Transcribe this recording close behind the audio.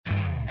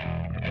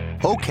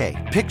Okay,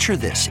 picture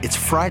this. It's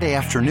Friday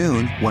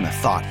afternoon when a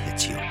thought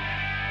hits you.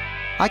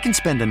 I can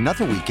spend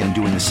another weekend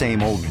doing the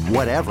same old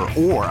whatever,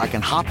 or I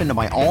can hop into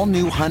my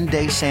all-new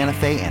Hyundai Santa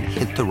Fe and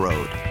hit the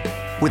road.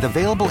 With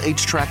available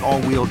H-Track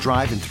all-wheel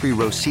drive and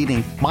 3-row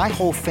seating, my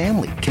whole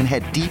family can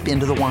head deep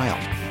into the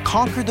wild.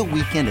 Conquer the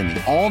weekend in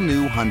the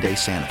all-new Hyundai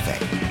Santa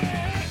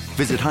Fe.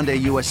 Visit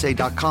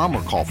HyundaiUSA.com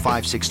or call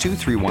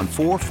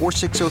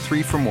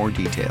 562-314-4603 for more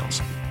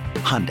details.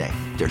 Hyundai,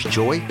 there's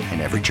joy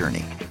in every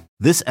journey.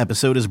 This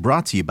episode is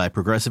brought to you by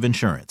Progressive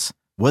Insurance.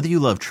 Whether you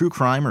love true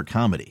crime or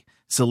comedy,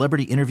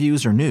 celebrity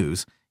interviews or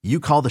news, you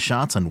call the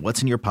shots on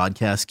what's in your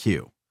podcast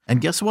queue. And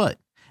guess what?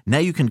 Now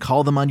you can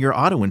call them on your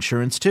auto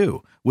insurance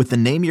too with the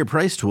Name Your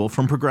Price tool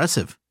from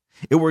Progressive.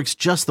 It works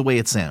just the way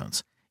it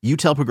sounds. You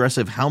tell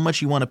Progressive how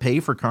much you want to pay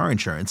for car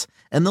insurance,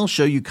 and they'll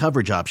show you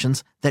coverage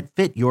options that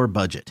fit your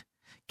budget.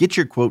 Get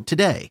your quote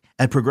today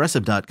at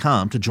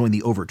Progressive.com to join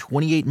the over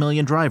 28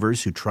 million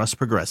drivers who trust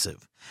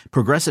Progressive.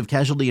 Progressive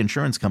Casualty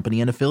Insurance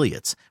Company and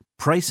Affiliates.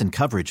 Price and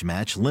coverage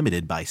match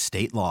limited by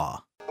state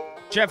law.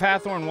 Jeff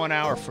Hathorn, 1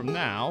 hour from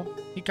now.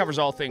 He covers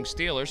all things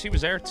Steelers. He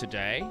was there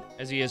today,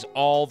 as he is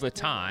all the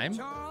time.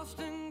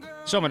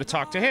 So I'm going to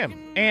talk to him.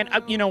 And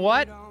you know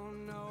what?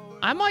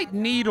 I might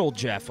needle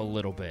Jeff a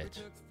little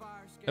bit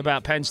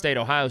about Penn State,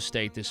 Ohio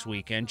State this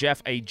weekend.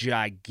 Jeff, a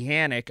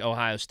gigantic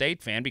Ohio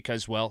State fan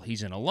because, well,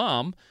 he's an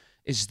alum.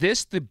 Is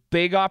this the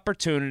big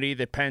opportunity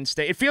that Penn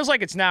State – it feels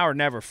like it's now or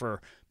never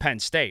for Penn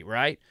State,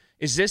 right?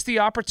 Is this the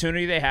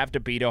opportunity they have to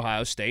beat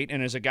Ohio State?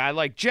 And as a guy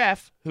like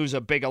Jeff, who's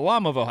a big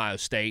alum of Ohio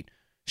State,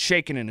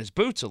 shaking in his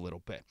boots a little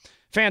bit.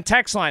 Fan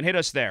text line, hit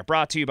us there.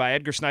 Brought to you by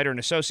Edgar Snyder &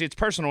 Associates,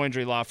 personal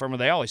injury law firm, where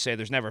they always say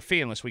there's never a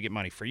fee unless we get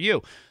money for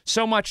you.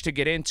 So much to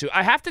get into.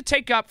 I have to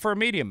take up for a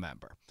media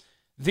member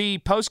the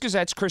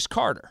Post-Gazette's Chris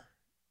Carter.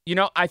 You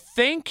know, I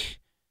think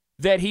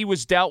that he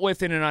was dealt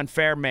with in an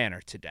unfair manner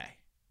today,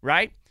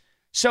 right?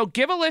 So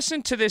give a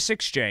listen to this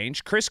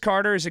exchange. Chris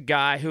Carter is a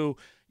guy who,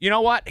 you know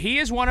what? He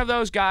is one of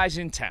those guys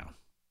in town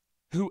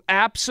who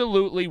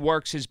absolutely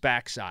works his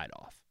backside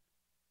off.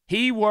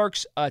 He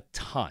works a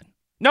ton.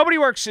 Nobody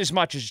works as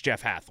much as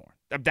Jeff Hathorn.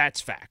 That's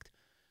fact.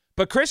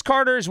 But Chris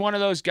Carter is one of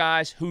those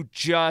guys who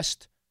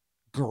just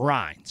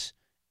grinds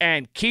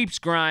and keeps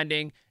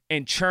grinding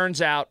and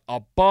churns out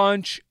a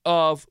bunch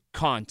of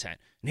content.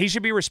 And he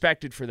should be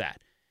respected for that.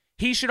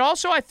 He should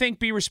also, I think,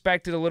 be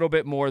respected a little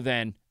bit more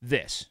than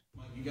this.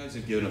 You guys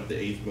have given up the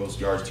 8th most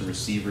yards to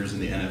receivers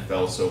in the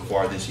NFL so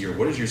far this year.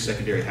 What does your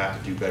secondary have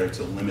to do better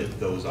to limit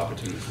those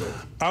opportunities?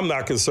 I'm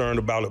not concerned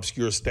about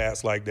obscure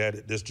stats like that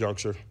at this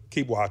juncture.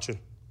 Keep watching.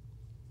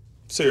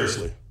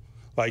 Seriously.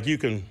 Like you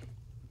can,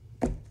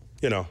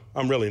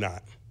 I'm really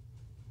not.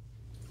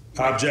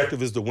 Our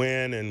objective is to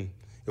win, and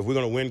if we're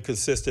going to win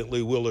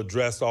consistently, we'll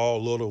address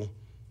all little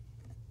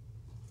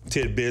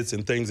tidbits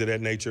and things of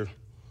that nature.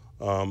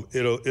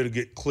 It'll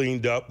get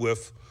cleaned up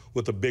with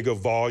a bigger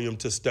volume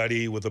to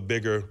study, with a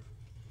bigger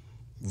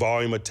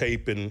volume of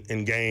tape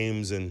and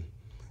games. And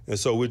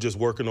so we're just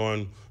working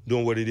on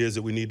doing what it is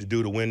that we need to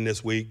do to win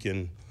this week.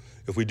 And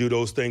if we do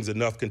those things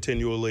enough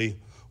continually,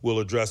 we'll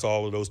address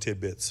all of those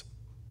tidbits.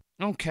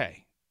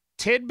 Okay.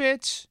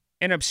 Tidbits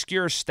and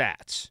obscure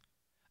stats.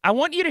 I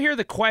want you to hear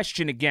the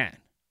question again.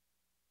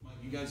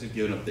 You guys have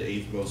given up the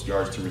 8th most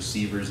yards to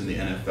receivers in the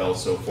NFL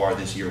so far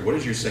this year. What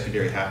does your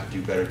secondary have to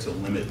do better to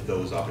limit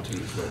those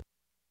opportunities?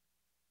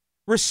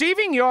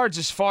 Receiving yards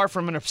is far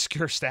from an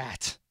obscure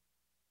stat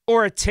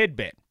or a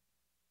tidbit.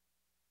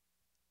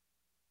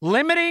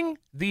 Limiting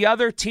the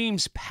other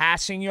team's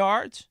passing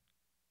yards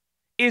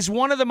is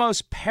one of the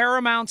most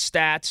paramount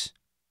stats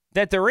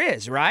that there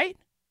is, right?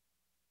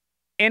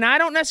 And I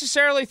don't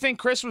necessarily think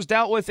Chris was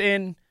dealt with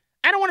I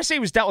don't want to say he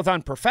was dealt with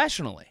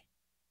unprofessionally.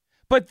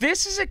 But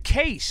this is a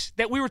case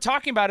that we were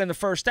talking about in the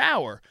first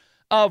hour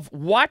of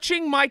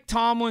watching Mike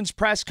Tomlin's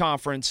press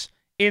conference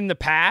in the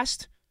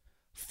past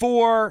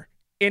for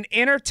an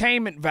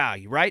entertainment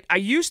value, right? I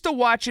used to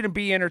watch it and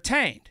be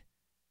entertained.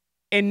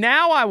 And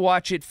now I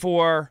watch it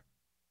for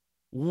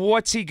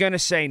what's he going to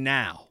say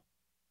now?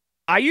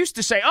 I used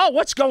to say, oh,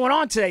 what's going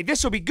on today?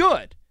 This will be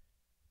good.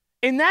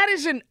 And that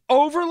is an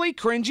overly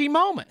cringy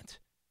moment.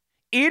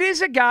 It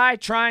is a guy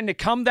trying to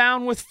come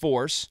down with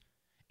force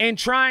and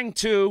trying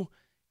to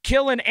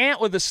kill an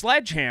ant with a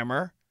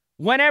sledgehammer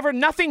whenever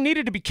nothing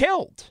needed to be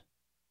killed.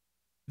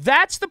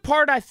 That's the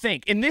part I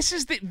think. And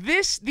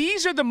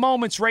these are the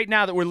moments right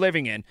now that we're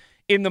living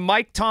in the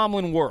Mike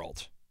Tomlin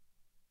world,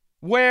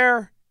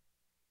 where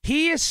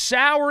he is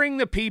souring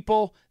the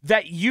people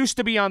that used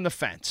to be on the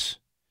fence.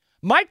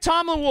 Mike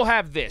Tomlin will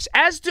have this,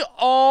 as do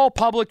all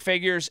public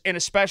figures and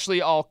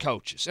especially all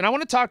coaches. And I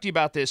want to talk to you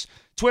about this.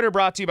 Twitter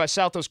brought to you by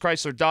South Hills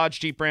Chrysler Dodge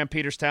Jeep Ram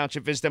Peters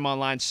Township. Visit them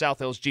online,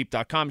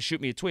 southhillsjeep.com.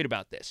 Shoot me a tweet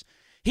about this.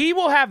 He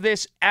will have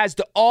this as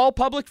to all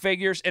public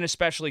figures and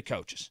especially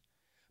coaches.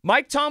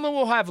 Mike Tomlin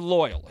will have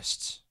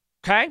loyalists,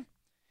 okay?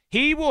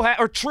 He will have,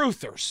 or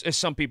truthers, as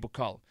some people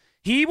call them.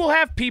 He will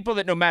have people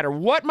that no matter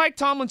what Mike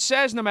Tomlin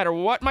says, no matter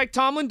what Mike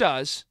Tomlin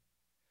does,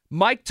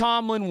 Mike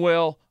Tomlin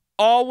will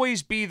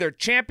always be their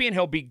champion.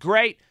 He'll be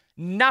great.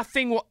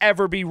 Nothing will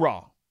ever be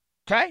wrong,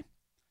 okay?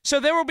 So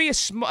there will be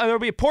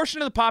a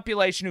portion of the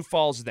population who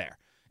falls there,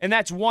 and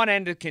that's one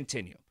end of the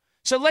continuum.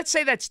 So let's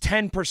say that's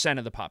 10%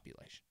 of the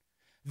population.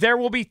 There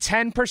will be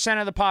 10%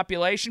 of the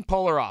population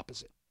polar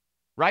opposite,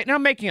 right? Now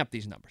I'm making up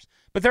these numbers,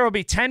 but there will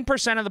be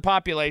 10% of the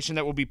population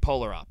that will be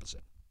polar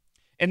opposite,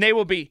 and they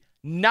will be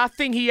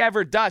nothing he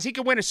ever does. He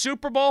could win a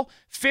Super Bowl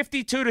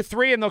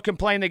 52-3, and they'll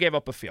complain they gave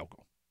up a field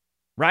goal,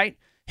 right?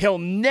 He'll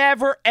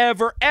never,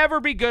 ever, ever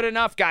be good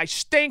enough. Guy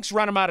stinks,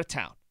 run him out of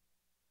town.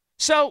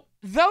 So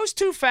those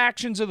two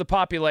factions of the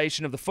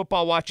population, of the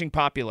football-watching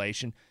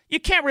population, you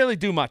can't really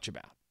do much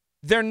about.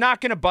 They're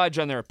not going to budge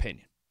on their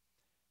opinion.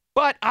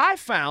 But I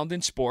found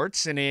in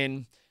sports and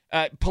in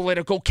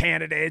political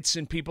candidates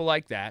and people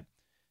like that,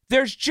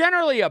 there's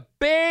generally a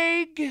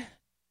big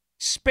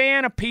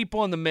span of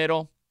people in the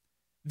middle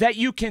that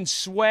you can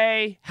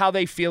sway how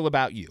they feel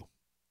about you.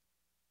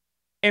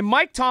 And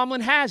Mike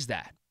Tomlin has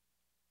that.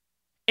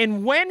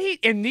 And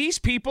these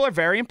people are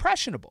very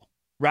impressionable,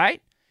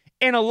 right?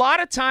 And a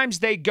lot of times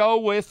they go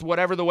with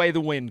whatever the way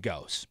the wind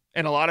goes.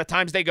 And a lot of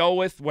times they go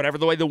with whatever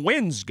the way the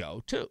winds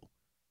go, too.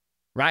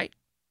 Right?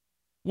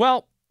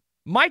 Well,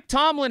 Mike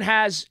Tomlin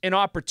has an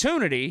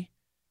opportunity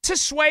to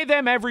sway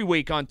them every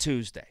week on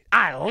Tuesday.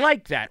 I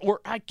like that,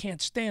 or I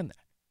can't stand that.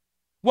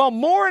 Well,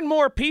 more and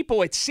more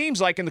people, it seems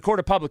like in the court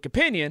of public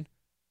opinion,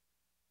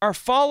 are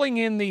falling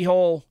in the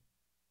whole,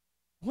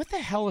 what the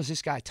hell is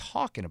this guy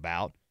talking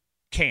about,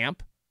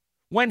 camp,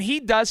 when he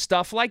does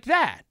stuff like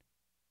that.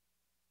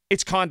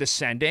 It's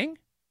condescending,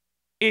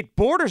 it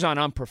borders on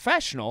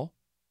unprofessional,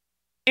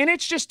 and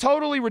it's just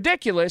totally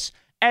ridiculous,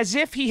 as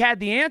if he had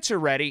the answer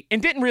ready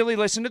and didn't really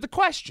listen to the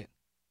question.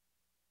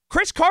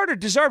 Chris Carter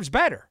deserves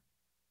better.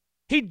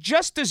 He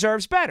just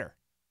deserves better.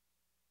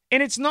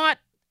 And it's not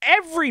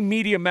every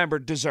media member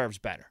deserves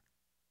better.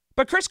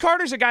 But Chris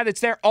Carter's a guy that's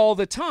there all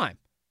the time.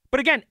 But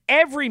again,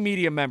 every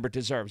media member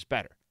deserves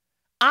better.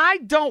 I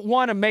don't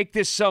want to make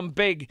this some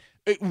big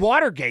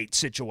Watergate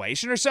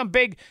situation or some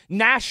big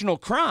national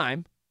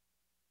crime.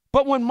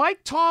 But when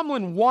Mike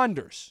Tomlin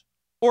wonders,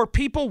 or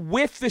people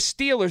with the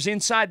Steelers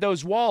inside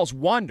those walls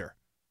wonder,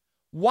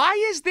 why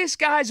is this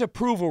guy's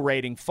approval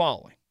rating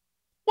falling?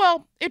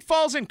 Well, it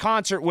falls in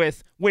concert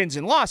with wins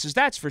and losses,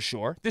 that's for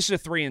sure. This is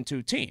a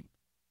 3-2 team.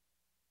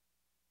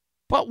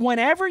 But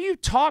whenever you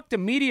talk to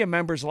media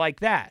members like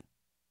that,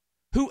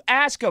 who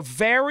ask a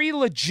very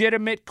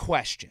legitimate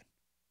question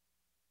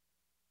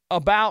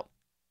about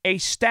a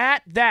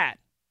stat that,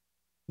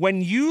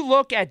 when you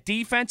look at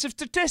defensive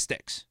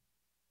statistics,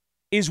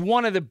 is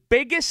one of the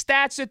biggest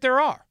stats that there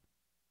are.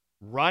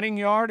 Running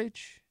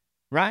yardage,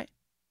 right?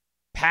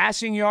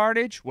 Passing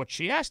yardage, what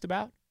she asked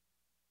about.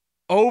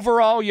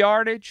 Overall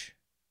yardage.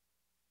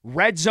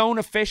 Red zone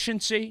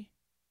efficiency.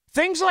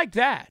 Things like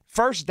that.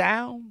 First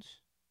downs.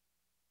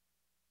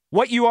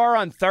 What you are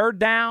on third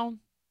down.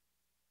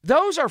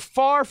 Those are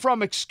far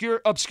from obscure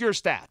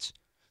stats.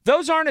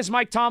 Those aren't, as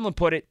Mike Tomlin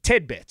put it,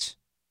 tidbits.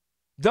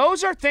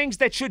 Those are things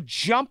that should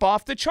jump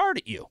off the chart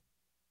at you.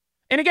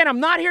 And again, I'm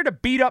not here to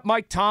beat up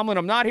Mike Tomlin.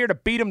 I'm not here to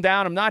beat him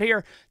down. I'm not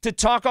here to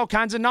talk all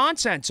kinds of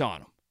nonsense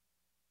on him.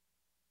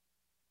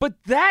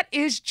 But that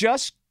is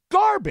just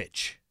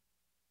garbage.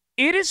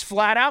 It is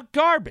flat out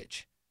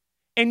garbage.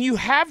 And you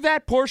have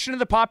that portion of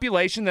the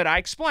population that I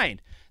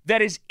explained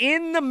that is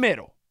in the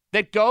middle,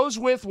 that goes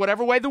with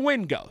whatever way the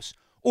wind goes,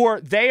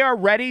 or they are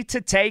ready to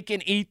take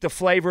and eat the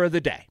flavor of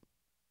the day.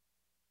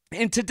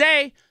 And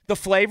today, the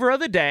flavor of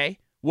the day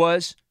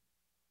was,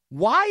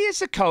 why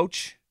is a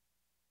coach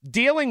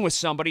dealing with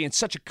somebody in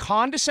such a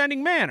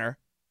condescending manner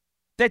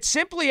that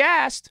simply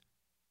asked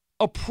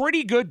a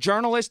pretty good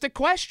journalistic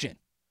question?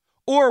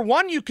 Or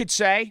one you could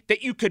say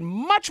that you could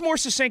much more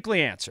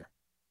succinctly answer.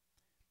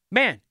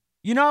 Man,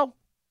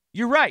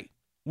 you're right.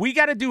 We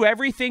got to do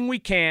everything we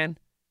can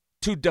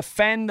to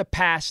defend the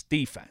pass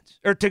defense,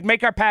 or to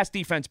make our pass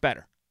defense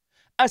better.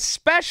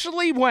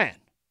 Especially when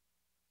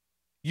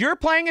you're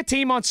playing a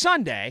team on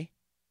Sunday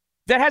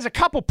that has a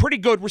couple pretty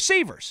good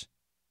receivers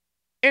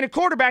and a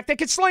quarterback that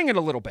could sling it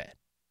a little bit.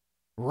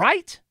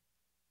 Right?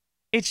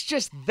 It's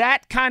just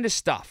that kind of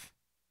stuff.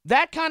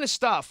 That kind of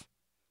stuff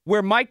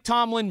where Mike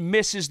Tomlin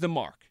misses the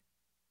mark.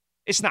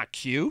 It's not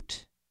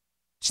cute.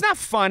 It's not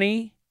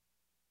funny,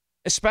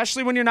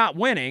 especially when you're not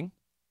winning.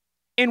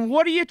 And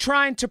what are you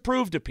trying to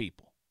prove to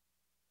people?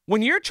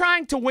 When you're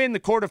trying to win the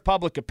court of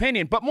public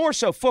opinion, but more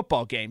so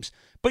football games,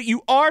 but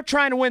you are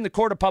trying to win the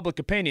court of public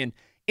opinion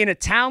in a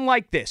town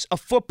like this, a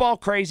football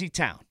crazy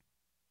town,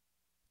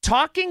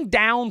 talking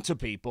down to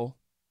people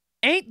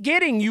ain't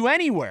getting you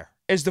anywhere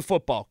as the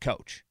football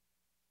coach.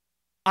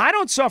 I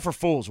don't suffer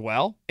fools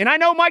well, and I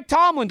know Mike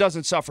Tomlin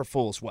doesn't suffer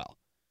fools well.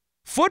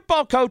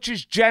 Football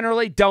coaches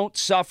generally don't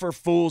suffer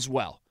fools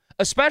well,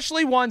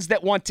 especially ones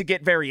that want to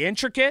get very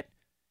intricate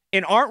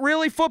and aren't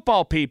really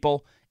football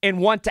people and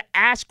want to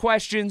ask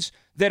questions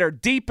that are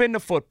deep into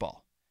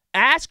football.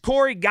 Ask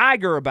Corey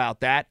Geiger about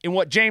that and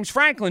what James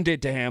Franklin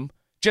did to him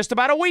just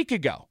about a week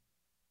ago.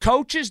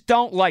 Coaches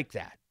don't like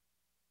that.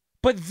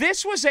 But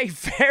this was a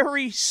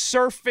very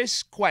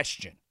surface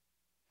question.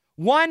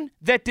 One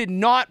that did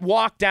not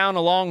walk down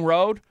a long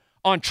road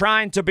on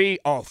trying to be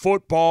a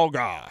football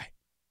guy.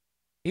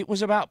 It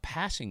was about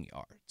passing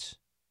yards.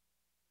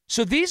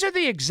 So these are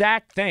the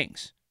exact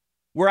things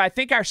where I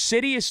think our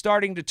city is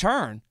starting to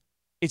turn.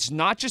 It's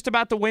not just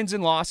about the wins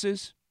and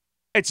losses.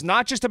 It's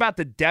not just about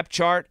the depth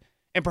chart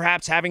and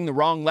perhaps having the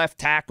wrong left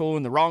tackle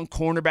and the wrong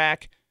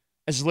cornerback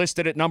as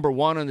listed at number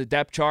 1 on the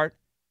depth chart.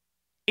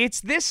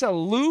 It's this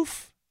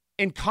aloof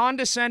and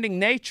condescending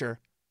nature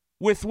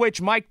with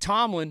which Mike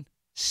Tomlin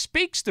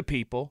speaks to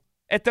people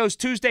at those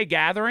Tuesday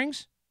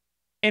gatherings.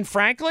 And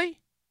frankly,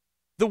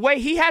 the way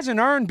he hasn't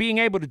earned being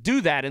able to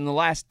do that in the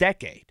last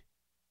decade.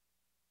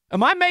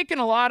 Am I making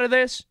a lot of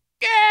this?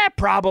 Yeah,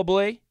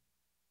 probably.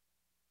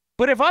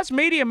 But if us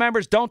media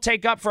members don't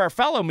take up for our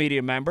fellow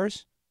media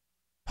members,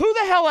 who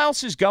the hell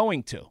else is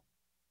going to?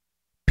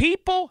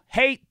 People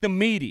hate the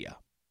media.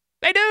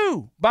 They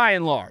do, by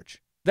and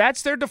large.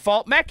 That's their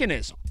default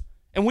mechanism.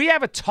 And we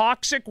have a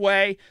toxic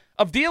way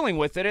of dealing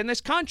with it in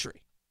this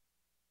country.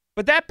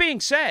 But that being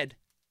said,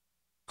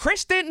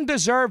 Chris didn't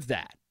deserve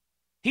that.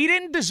 He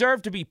didn't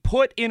deserve to be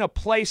put in a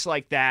place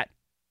like that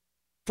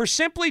for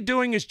simply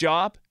doing his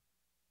job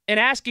and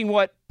asking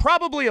what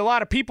probably a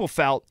lot of people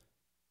felt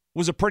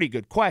was a pretty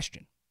good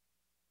question.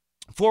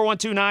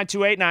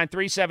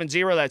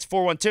 412-928-9370. That's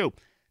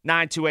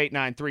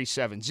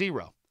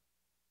 412-928-9370.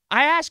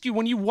 I ask you,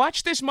 when you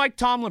watch this Mike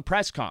Tomlin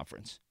press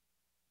conference,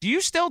 do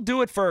you still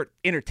do it for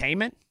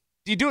entertainment?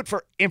 Do you do it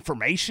for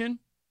information?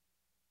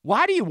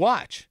 Why do you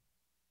watch?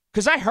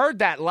 Because I heard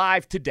that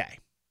live today.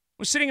 I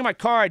was sitting in my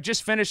car. I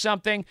just finished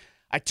something.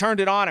 I turned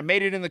it on. I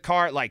made it in the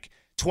car at like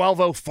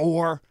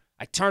 12:04.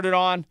 I turned it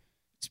on.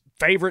 It's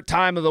favorite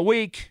time of the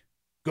week.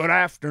 Good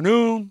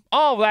afternoon.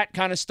 All that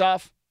kind of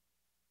stuff.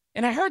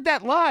 And I heard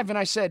that live, and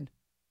I said,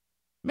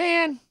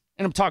 man,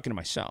 and I'm talking to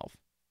myself,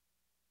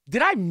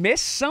 did I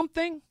miss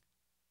something?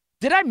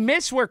 Did I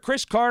miss where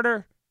Chris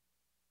Carter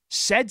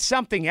said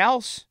something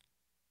else?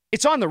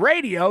 It's on the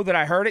radio that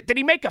I heard it. Did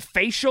he make a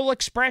facial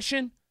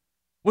expression?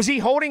 Was he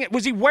holding it?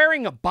 Was he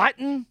wearing a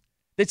button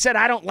that said,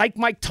 I don't like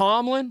Mike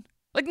Tomlin?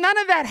 Like, none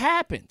of that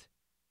happened.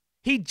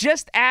 He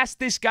just asked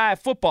this guy a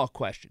football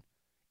question.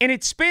 And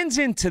it spins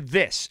into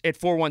this at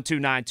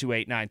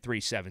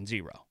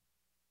 412-928-9370.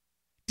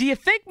 Do you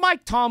think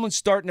Mike Tomlin's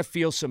starting to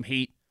feel some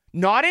heat?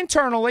 Not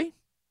internally,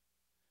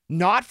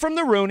 not from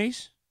the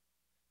Rooneys,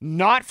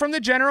 not from the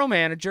general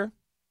manager,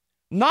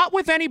 not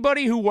with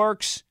anybody who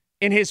works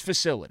in his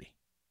facility.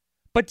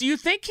 But do you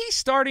think he's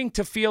starting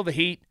to feel the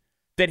heat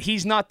that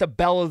he's not the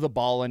belle of the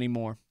ball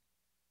anymore?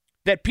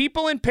 That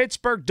people in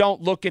Pittsburgh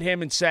don't look at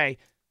him and say,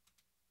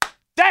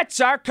 that's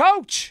our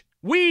coach.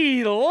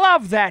 We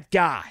love that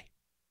guy.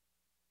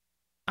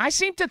 I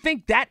seem to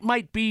think that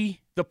might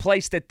be the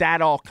place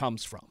that all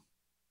comes from.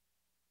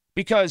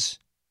 Because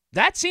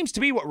that seems to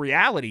be what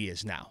reality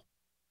is now.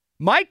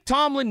 Mike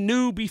Tomlin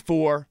knew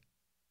before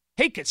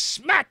he could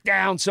smack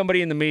down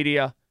somebody in the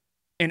media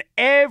and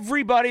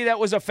everybody that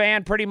was a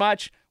fan pretty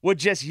much would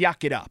just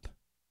yuck it up.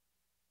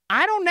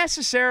 I don't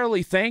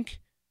necessarily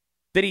think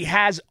that he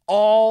has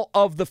all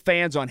of the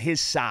fans on his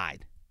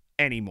side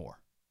anymore.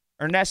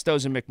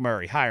 Ernesto's in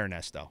McMurray. Hi,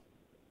 Ernesto.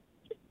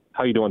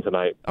 How you doing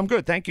tonight? I'm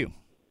good, thank you.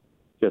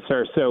 Yes,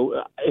 sir.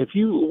 So if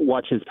you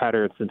watch his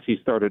pattern since he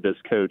started as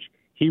coach,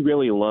 he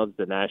really loves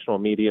the national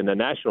media, and the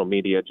national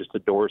media just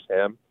adores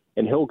him.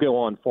 And he'll go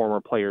on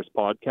former players'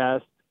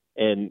 podcasts,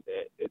 and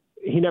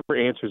he never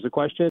answers the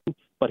question,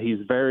 but he's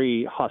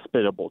very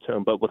hospitable to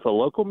him. But with the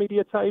local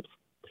media types,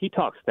 he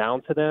talks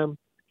down to them.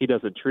 He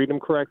doesn't treat them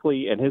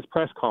correctly. And his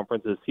press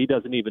conferences, he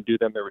doesn't even do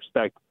them the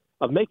respect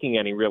of making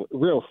any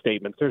real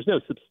statements. There's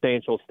no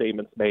substantial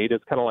statements made.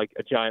 It's kind of like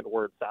a giant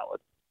word salad.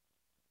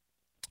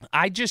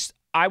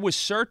 I was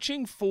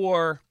searching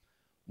for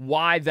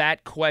why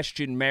that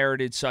question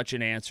merited such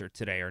an answer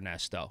today,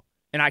 Ernesto,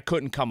 and I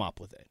couldn't come up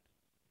with it.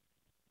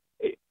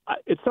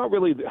 It's not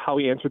really how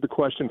he answered the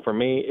question for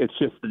me. It's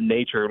just the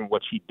nature in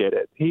which he did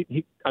it.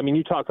 I mean,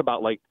 you talk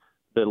about like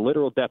the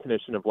literal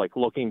definition of like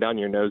looking down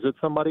your nose at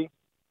somebody.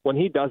 When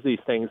he does these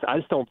things, I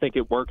just don't think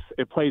it works.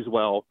 It plays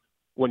well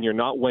when you're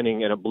not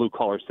winning in a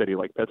blue-collar city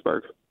like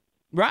Pittsburgh.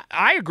 Right.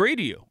 I agree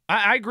to you.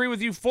 I agree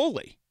with you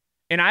fully.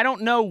 And I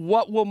don't know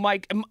what will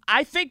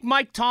I think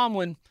Mike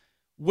Tomlin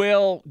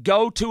will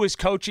go to his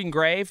coaching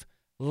grave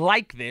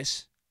like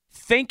this,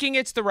 thinking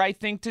it's the right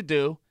thing to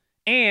do,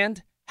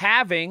 and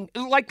having,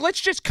 like,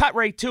 let's just cut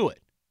right to it.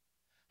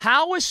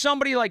 How is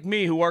somebody like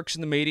me who works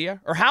in the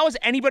media, or how is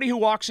anybody who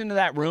walks into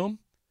that room,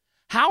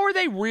 how are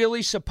they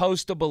really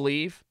supposed to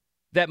believe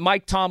that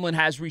Mike Tomlin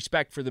has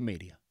respect for the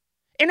media?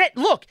 And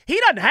look,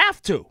 he doesn't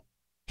have to.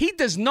 He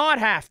does not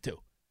have to.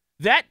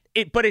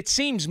 But it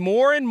seems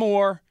more and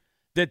more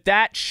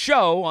that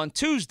show on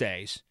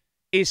Tuesdays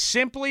is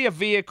simply a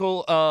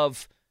vehicle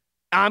of,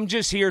 I'm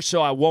just here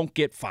so I won't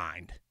get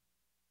fined.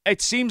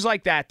 It seems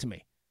like that to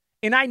me.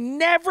 And I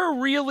never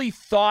really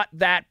thought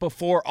that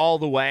before all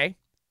the way.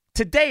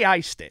 Today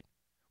iced it.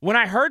 When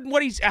I heard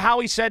how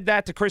he said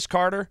that to Chris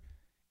Carter,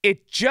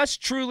 it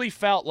just truly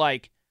felt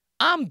like,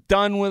 I'm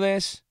done with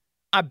this.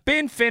 I've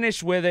been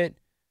finished with it.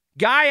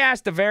 Guy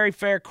asked a very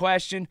fair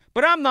question,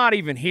 but I'm not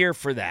even here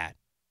for that.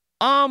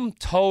 I'm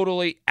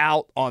totally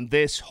out on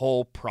this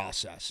whole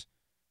process.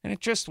 And it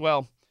just,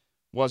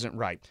 wasn't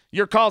right.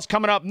 Your call's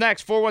coming up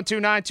next,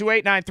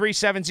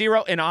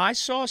 412-928-9370. And I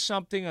saw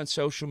something on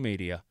social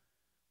media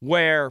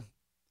where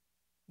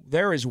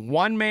there is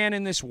one man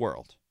in this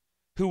world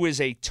who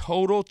is a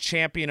total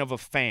champion of a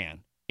fan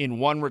in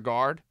one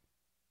regard,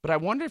 but I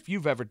wonder if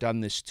you've ever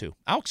done this too.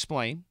 I'll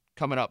explain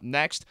coming up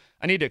next.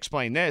 I need to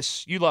explain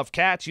this. You love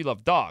cats, you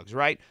love dogs,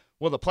 right?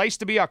 Well, the place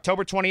to be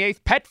October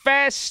 28th, Pet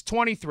Fest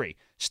 23.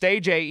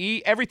 Stage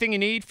AE, everything you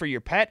need for your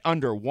pet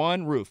under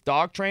one roof.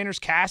 Dog trainers,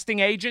 casting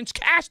agents.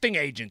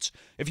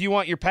 If you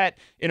want your pet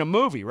in a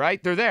movie,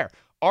 right? They're there.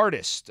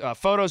 Artists,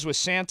 photos with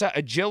Santa,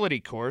 agility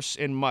course,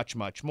 and much,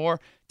 much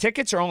more.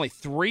 Tickets are only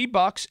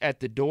 $3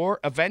 at the door.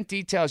 Event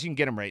details, you can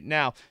get them right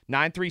now.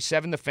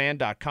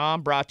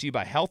 937thefan.com, brought to you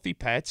by Healthy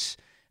Pets,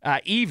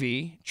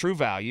 Evie, True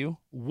Value,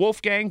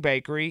 Wolfgang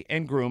Bakery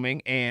and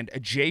Grooming, and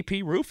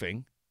JP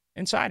Roofing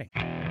and Siding.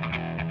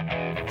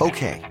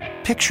 Okay,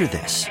 picture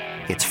this.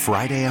 It's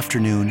Friday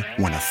afternoon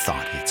when a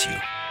thought hits you.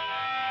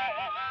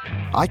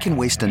 I can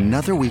waste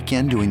another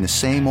weekend doing the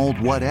same old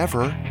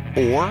whatever,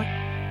 or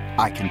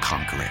I can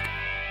conquer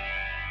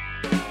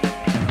it.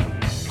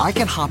 I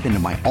can hop into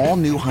my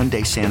all-new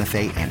Hyundai Santa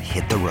Fe and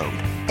hit the road.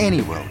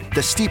 Any road.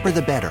 The steeper,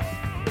 the better.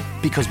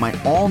 Because my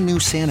all-new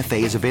Santa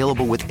Fe is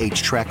available with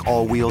H-Track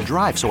all-wheel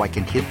drive, so I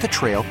can hit the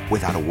trail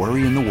without a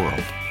worry in the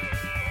world.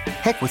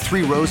 Heck, with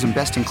 3 rows and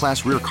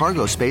best-in-class rear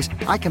cargo space,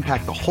 I can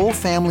pack the whole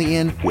family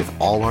in with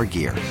all our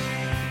gear.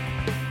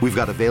 We've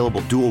got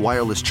available dual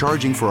wireless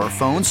charging for our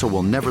phones, so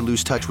we'll never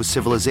lose touch with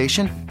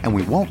civilization, and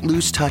we won't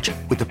lose touch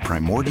with the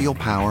primordial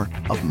power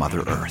of Mother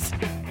Earth.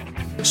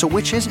 So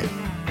which is it?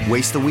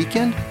 Waste the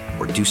weekend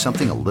or do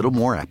something a little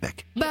more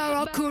epic?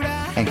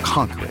 And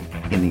conquer it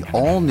in the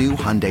all-new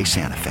Hyundai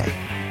Santa Fe.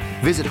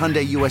 Visit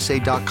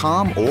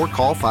HyundaiUSA.com or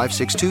call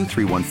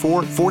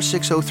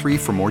 562-314-4603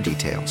 for more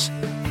details.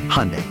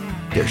 Hyundai,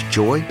 there's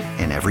joy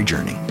in every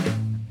journey.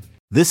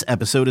 This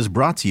episode is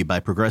brought to you by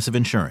Progressive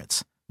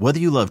Insurance. Whether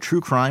you love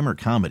true crime or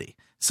comedy,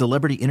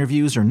 celebrity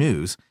interviews or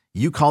news,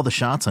 you call the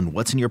shots on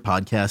what's in your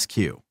podcast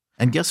queue.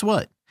 And guess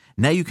what?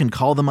 Now you can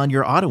call them on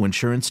your auto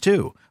insurance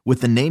too with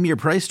the Name Your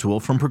Price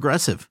tool from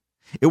Progressive.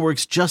 It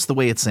works just the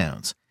way it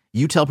sounds.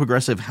 You tell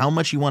Progressive how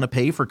much you want to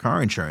pay for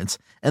car insurance,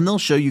 and they'll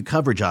show you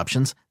coverage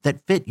options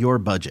that fit your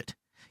budget.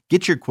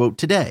 Get your quote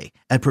today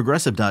at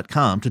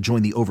Progressive.com to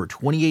join the over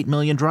 28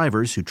 million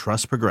drivers who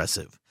trust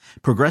Progressive.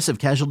 Progressive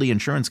Casualty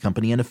Insurance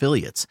Company and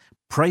Affiliates.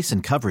 Price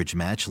and coverage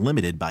match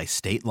limited by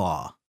state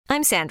law.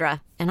 I'm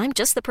Sandra, and I'm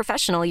just the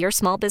professional your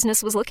small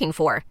business was looking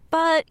for.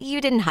 But you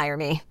didn't hire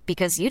me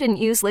because you didn't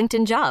use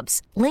LinkedIn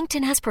Jobs.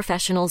 LinkedIn has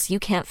professionals you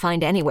can't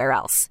find anywhere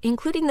else,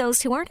 including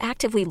those who aren't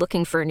actively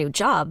looking for a new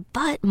job,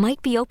 but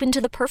might be open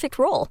to the perfect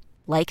role,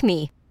 like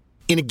me.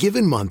 In a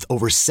given month,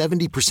 over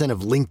 70%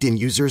 of LinkedIn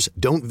users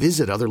don't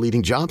visit other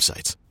leading job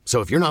sites. So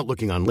if you're not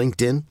looking on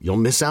LinkedIn, you'll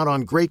miss out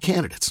on great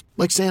candidates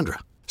like Sandra.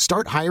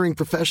 Start hiring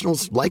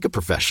professionals like a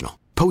professional.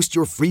 Post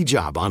your free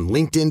job on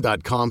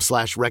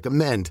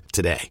linkedin.com/recommend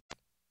today.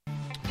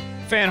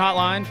 Fan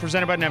Hotline,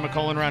 presented by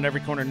Nemacolin. Around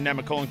every corner,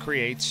 Nemacolin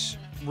creates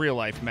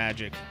real-life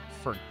magic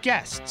for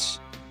guests.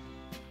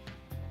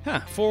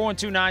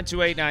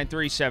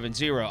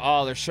 412-928-9370.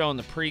 Oh, they're showing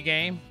the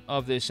pregame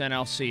of this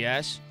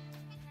NLCS.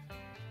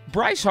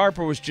 Bryce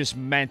Harper was just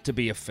meant to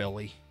be a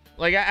Philly.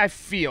 Like, I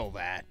feel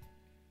that.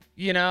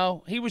 You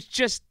know, he was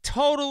just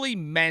totally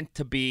meant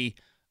to be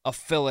a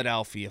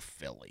Philadelphia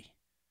Philly.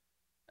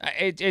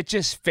 It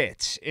just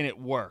fits, and it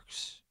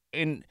works.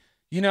 And,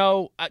 you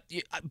know,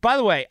 by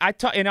the way,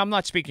 and I'm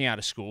not speaking out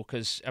of school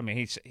because, I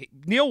mean,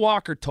 Neil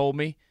Walker told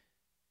me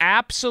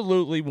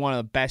absolutely one of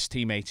the best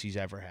teammates he's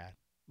ever had.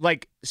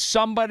 Like,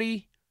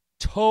 somebody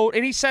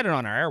and he said it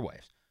on our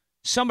airwaves,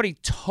 somebody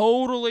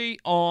totally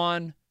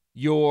on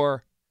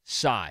your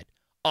side,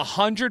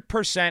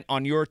 100%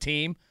 on your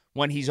team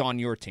when he's on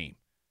your team.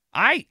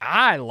 I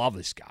love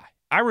this guy.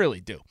 I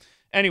really do.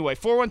 Anyway,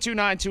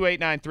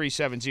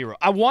 412-928-9370.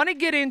 I want to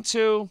get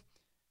into,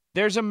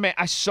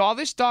 I saw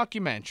this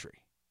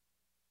documentary.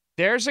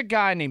 There's a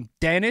guy named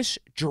Dennis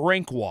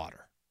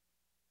Drinkwater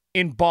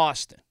in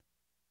Boston.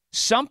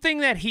 Something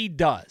that he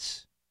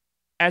does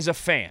as a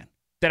fan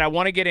that I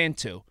want to get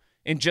into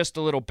in just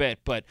a little bit.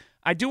 But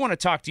I do want to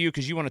talk to you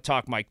because you want to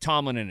talk Mike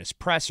Tomlin and his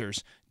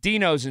pressers.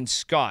 Dino's in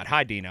Scott.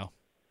 Hi, Dino.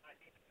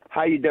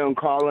 How you doing,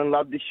 Colin?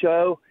 Love the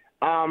show.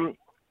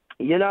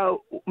 You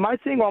know, my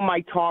thing on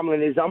Mike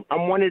Tomlin is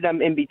I'm one of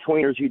them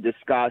in-betweeners you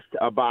discussed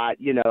about,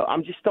 you know,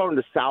 I'm just starting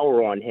to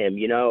sour on him.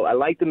 You know, I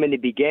liked him in the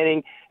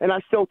beginning, and I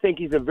still think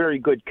he's a very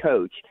good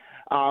coach.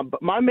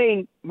 But my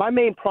main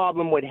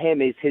problem with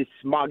him is his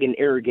smug and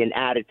arrogant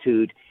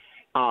attitude,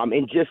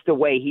 and just the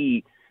way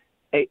he,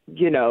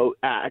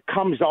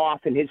 comes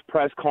off in his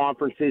press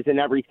conferences and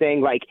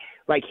everything. Like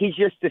he's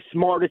just the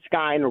smartest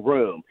guy in the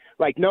room.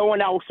 Like no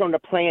one else on the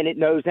planet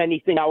knows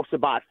anything else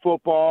about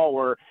football,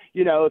 or,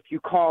 you know, if you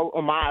call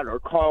him out or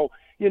call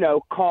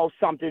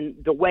something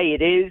the way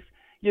it is,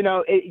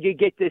 you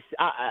get this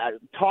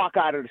talk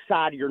out of the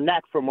side of your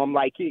neck from him,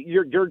 like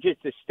you're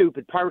just a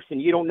stupid person.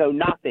 You don't know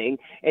nothing,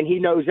 and he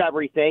knows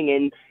everything.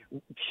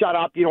 And shut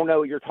up, you don't know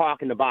what you're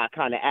talking about,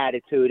 kind of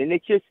attitude. And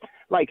it just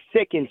like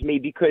sickens me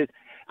because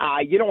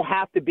you don't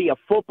have to be a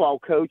football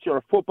coach or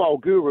a football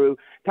guru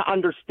to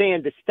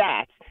understand the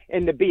stats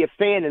and to be a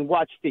fan and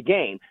watch the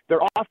game. Their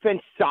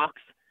offense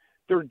sucks.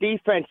 Their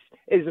defense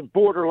is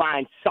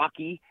borderline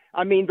sucky.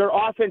 I mean, their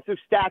offensive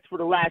stats for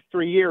the last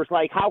 3 years,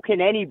 like how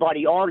can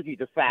anybody argue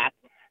the fact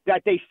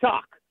that they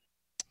suck?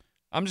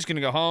 I'm just going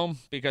to go home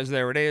because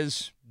there it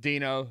is,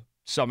 Dino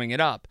summing it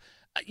up.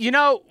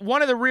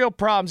 One of the real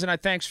problems, and I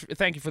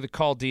thank you for the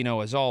call, Dino,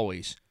 as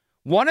always.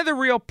 One of the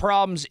real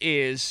problems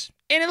is,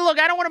 and look,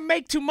 I don't want to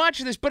make too much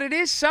of this, but it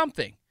is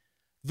something.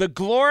 The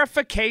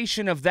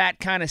glorification of that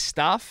kind of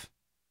stuff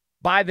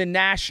by the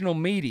national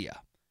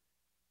media,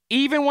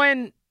 even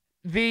when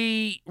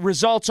the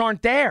results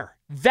aren't there.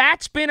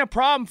 That's been a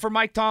problem for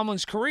Mike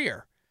Tomlin's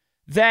career,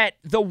 that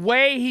the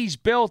way he's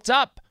built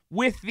up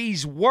with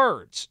these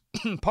words,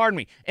 pardon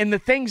me, and the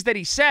things that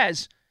he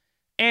says,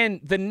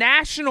 and the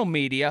national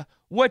media,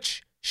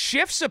 which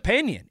shifts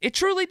opinion. It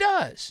truly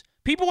does.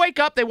 People wake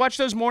up, they watch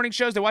those morning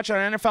shows, they watch it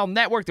on NFL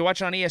Network, they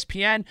watch it on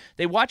ESPN,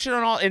 they watch it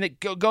on all, and they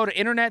go to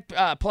internet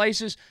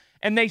places,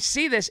 and they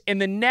see this,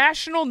 and the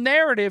national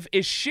narrative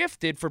is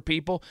shifted for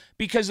people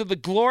because of the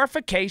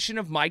glorification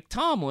of Mike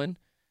Tomlin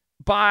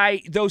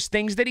by those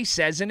things that he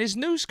says in his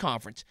news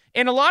conference.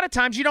 And a lot of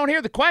times you don't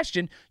hear the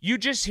question, you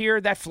just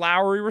hear that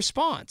flowery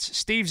response.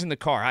 Steve's in the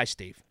car. Hi,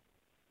 Steve.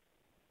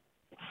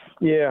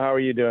 Yeah, how are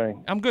you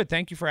doing? I'm good.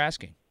 Thank you for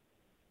asking.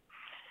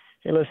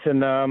 Hey,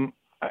 listen,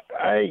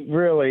 I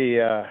really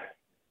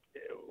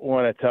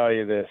want to tell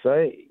you this.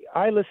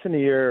 I listen to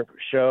your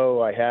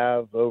show. I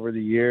have over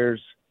the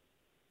years,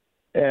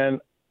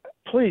 and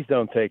please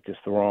don't take this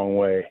the wrong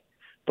way,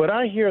 but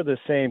I hear the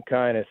same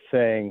kind of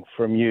thing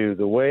from you,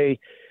 the way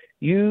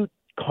you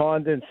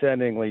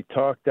condescendingly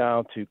talk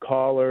down to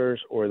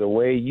callers or the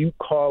way you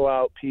call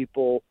out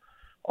people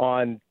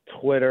on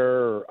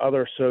Twitter or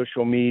other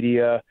social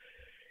media.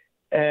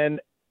 And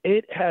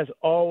it has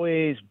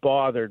always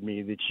bothered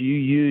me that you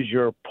use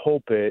your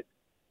pulpit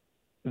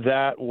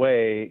that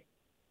way.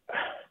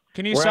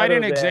 Can you cite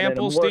an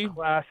example, in a more Steve?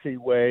 Classy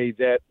way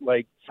that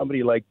like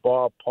somebody like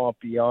Bob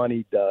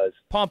Pompiani does.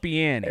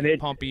 Pompiani.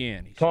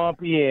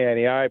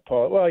 I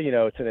apologize. Well,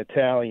 it's an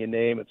Italian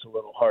name. It's a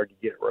little hard to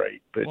get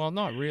right. But well,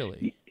 not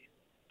really.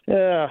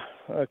 Yeah.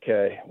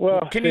 Okay.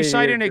 Well, can you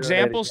cite an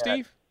example,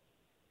 Steve?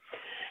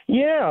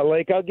 Yeah,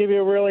 like I'll give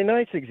you a really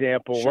nice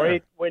example. Sure.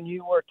 Right when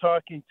you were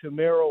talking to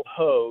Merrill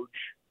Hoge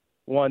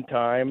one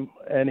time,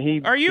 and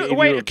he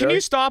can you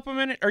stop a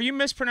minute? Are you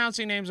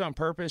mispronouncing names on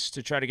purpose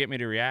to try to get me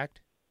to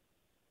react?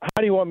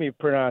 How do you want me to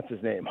pronounce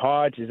his name?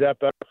 Hodge? Is that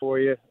better for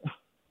you?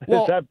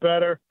 Well, is that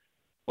better?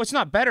 Well, it's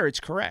not better. It's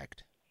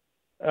correct.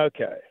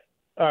 Okay.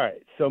 All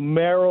right. So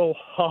Merrill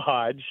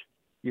Hodge,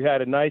 you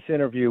had a nice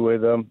interview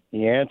with him.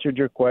 He answered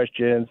your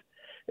questions.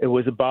 It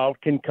was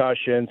about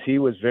concussions. He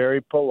was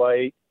very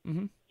polite.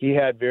 Mm-hmm. He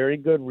had very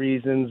good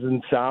reasons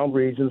and sound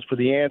reasons for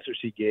the answers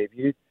he gave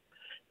you.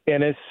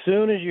 And as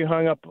soon as you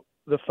hung up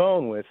the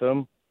phone with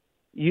him,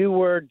 you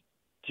were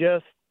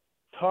just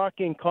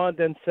talking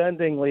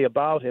condescendingly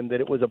about him,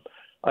 that it was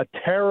a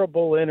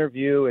terrible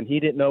interview and he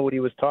didn't know what he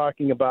was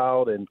talking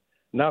about and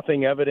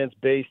nothing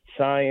evidence-based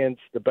science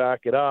to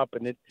back it up.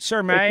 And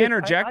Sir, may I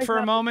interject for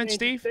a moment,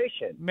 Steve?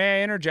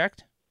 May I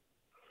interject?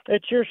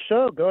 It's your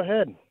show. Go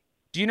ahead.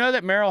 Do you know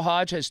that Merrill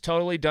Hodge has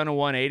totally done a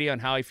 180 on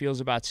how he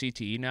feels about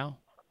CTE now?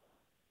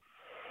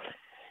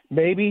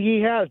 Maybe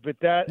he has, but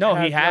that no,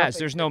 he has.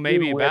 There's no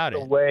maybe about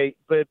it. But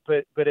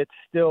it's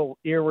still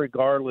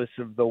irregardless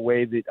of the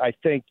way that I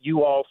think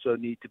you also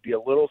need to be a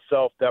little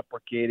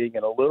self-deprecating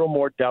and a little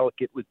more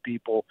delicate with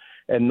people,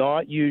 and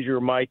not use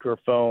your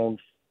microphone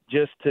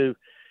just to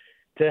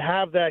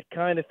have that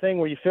kind of thing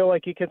where you feel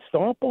like you can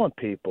stomp on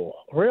people.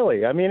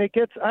 Really, I mean, it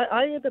gets.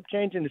 I end up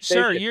changing the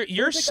station. Sir,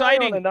 you're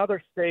citing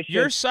another station.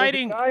 You're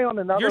citing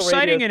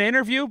an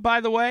interview, by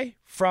the way,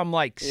 from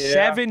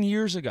 7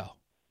 years ago.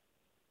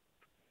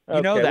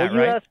 You know that,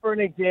 well, right? You asked for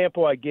an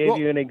example. I gave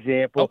you an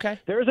example. Okay.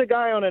 There's a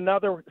guy on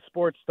another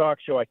sports talk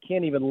show I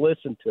can't even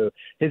listen to.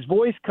 His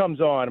voice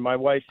comes on, and my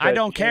wife says, I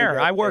don't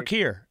care. I work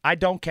here. I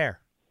don't care.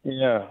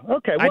 Yeah.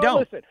 Okay. Well, I don't.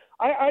 Listen,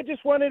 I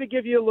just wanted to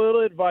give you a little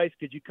advice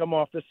because you come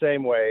off the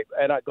same way,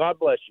 and God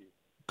bless you.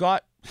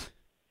 God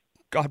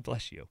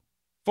bless you.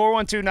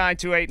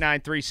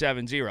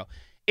 412-928-9370.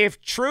 If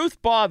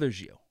truth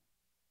bothers you,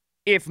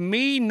 if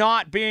me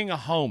not being a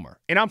homer,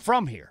 and I'm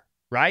from here,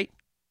 right?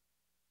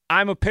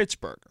 I'm a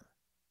Pittsburgher.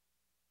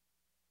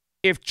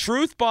 If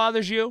truth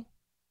bothers you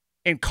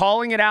and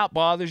calling it out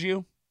bothers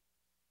you,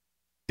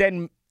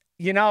 then,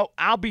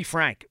 I'll be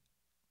frank.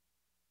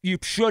 You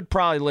should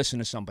probably listen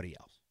to somebody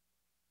else.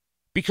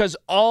 Because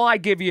all I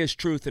give you is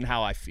truth and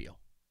how I feel.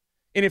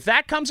 And if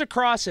that comes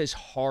across as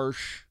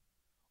harsh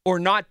or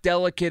not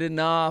delicate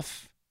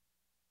enough,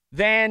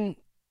 then,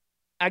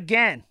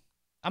 again,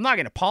 I'm not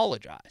going to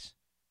apologize.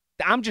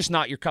 I'm just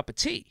not your cup of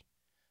tea.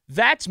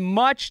 That's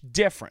much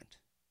different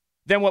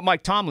than what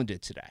Mike Tomlin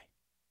did today.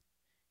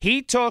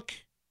 He took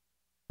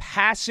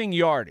passing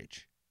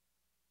yardage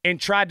and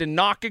tried to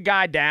knock a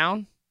guy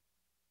down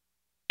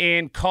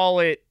and call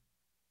it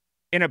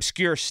an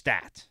obscure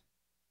stat.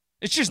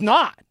 It's just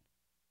not.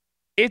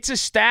 It's a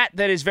stat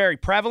that is very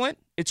prevalent.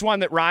 It's one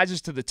that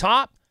rises to the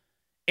top,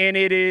 and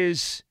it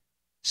is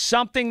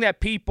something that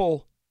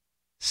people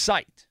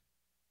cite.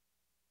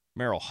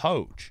 Merrill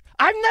Hoge.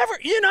 I've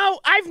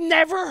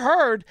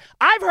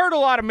heard a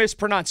lot of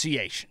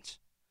mispronunciations.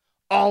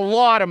 A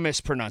lot of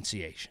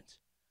mispronunciations.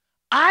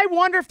 I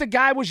wonder if the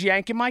guy was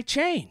yanking my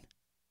chain.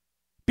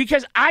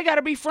 Because I got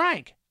to be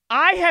frank,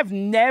 I have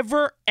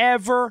never,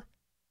 ever,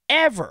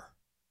 ever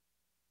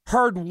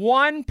heard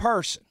one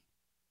person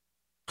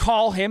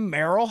call him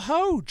Merrill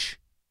Hoge.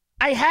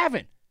 I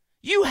haven't.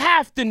 You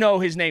have to know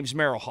his name's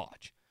Merrill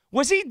Hodge.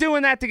 Was he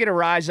doing that to get a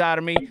rise out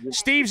of me?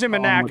 Steve's in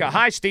Monaca.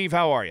 Hi, Steve.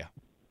 How are you?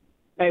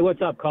 Hey,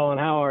 what's up, Colin?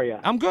 How are you?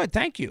 I'm good.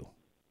 Thank you.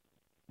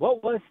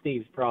 What was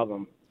Steve's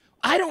problem?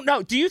 I don't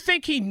know. Do you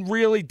think he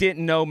really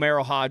didn't know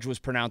Merrill Hodge was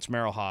pronounced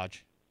Merrill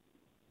Hodge?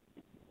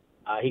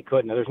 He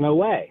couldn't. There's no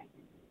way.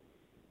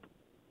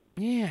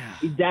 Yeah.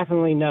 He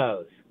definitely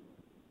knows.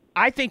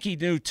 I think he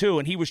knew, too,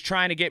 and he was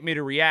trying to get me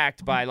to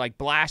react by,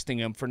 blasting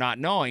him for not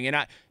knowing.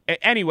 And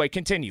anyway,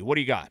 continue. What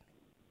do you got?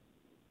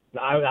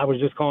 I was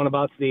just calling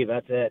about Steve.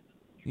 That's it.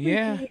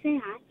 Yeah.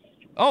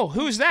 Oh,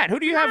 who's that? Who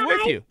do you have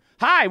with you?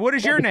 Hi, what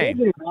is your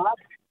name?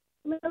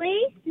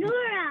 Lily,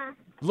 Nora.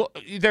 Look,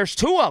 there's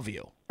two of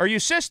you. Are you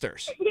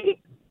sisters?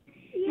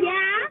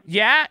 Yeah.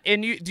 Yeah?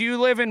 And do you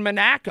live in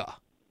Monaca?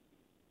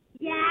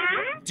 Yeah.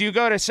 Do you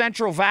go to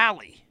Central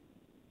Valley?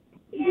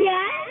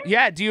 Yeah.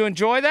 Yeah, do you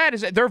enjoy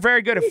that? They're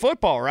very good at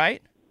football,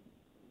 right?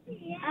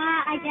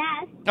 I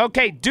guess.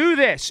 Okay, do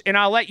this, and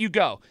I'll let you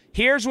go.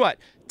 Here's what.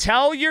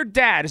 Tell your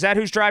dad, is that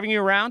who's driving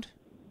you around?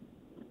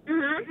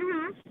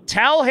 Uh-huh.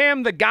 Tell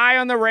him the guy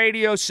on the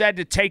radio said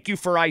to take you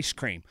for ice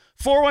cream.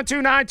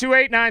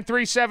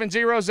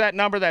 412-928-9370 is that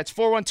number. That's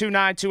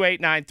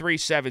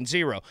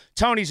 412-928-9370.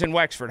 Tony's in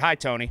Wexford. Hi,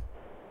 Tony.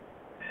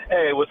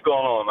 Hey, what's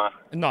going on, man?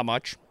 Not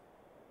much.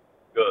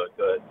 Good.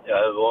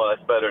 Yeah, well,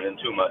 that's better than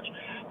too much.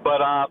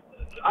 But I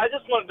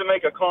just wanted to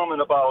make a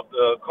comment about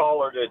the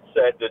caller that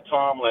said that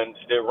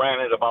that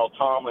ranted about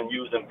Tomlin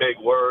using big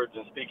words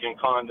and speaking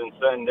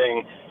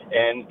condescending.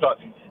 And,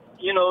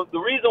 the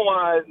reason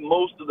why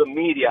most of the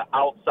media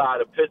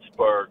outside of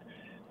Pittsburgh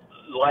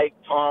like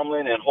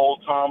Tomlin and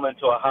hold Tomlin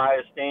to a high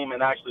esteem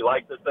and actually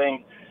like the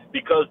thing,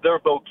 because their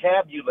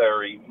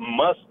vocabulary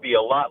must be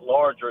a lot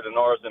larger than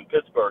ours in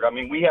Pittsburgh. I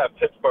mean, we have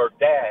Pittsburgh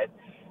Dad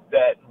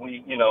that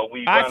we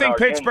I think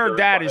Pittsburgh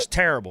Dad is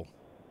terrible.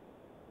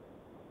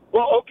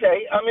 Well,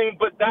 okay. I mean,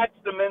 but that's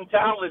the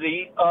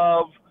mentality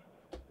of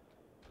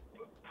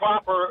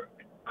proper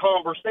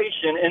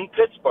conversation in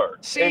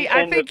Pittsburgh. See,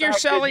 I think you're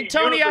selling,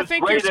 Tony, I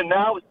think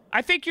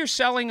you're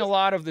selling a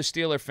lot of the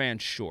Steeler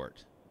fans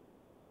short.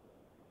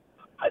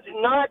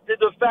 Not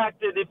the fact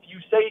that if you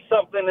say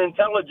something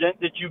intelligent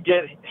that you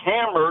get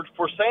hammered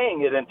for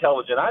saying it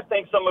intelligent. I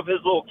think some of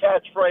his little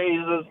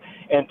catchphrases,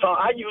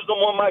 I use them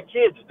on my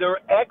kids.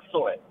 They're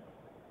excellent.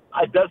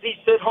 Does he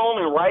sit home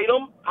and write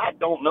them? I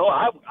don't know.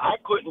 I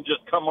couldn't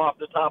just come off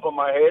the top of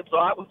my head. So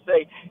I would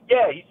say,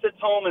 yeah, he sits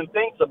home and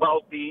thinks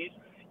about these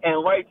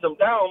and writes them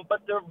down, but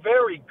they're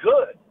very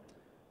good.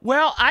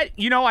 Well, I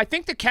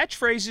think the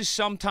catchphrases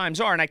sometimes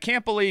are, and I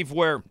can't believe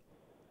we're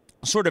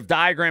sort of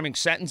diagramming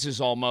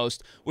sentences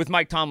almost with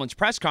Mike Tomlin's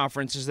press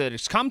conferences that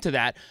it's come to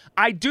that.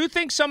 I do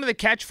think some of the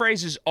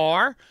catchphrases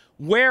are.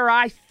 Where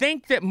I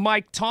think that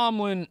Mike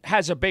Tomlin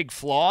has a big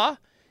flaw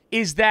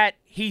is that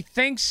he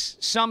thinks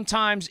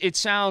sometimes it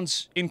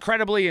sounds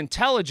incredibly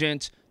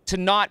intelligent to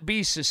not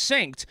be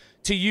succinct,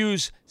 to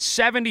use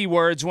 70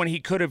 words when he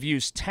could have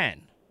used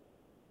 10.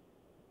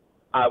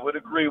 I would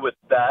agree with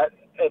that,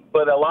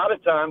 but a lot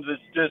of times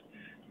it's just,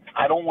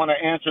 I don't want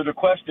to answer the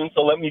question,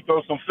 so let me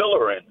throw some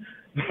filler in.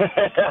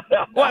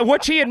 Well,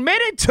 which he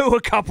admitted to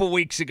a couple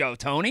weeks ago,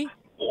 Tony.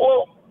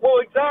 Well,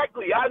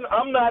 exactly.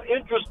 I'm not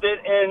interested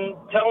in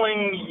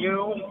telling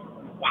you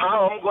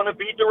how I'm going to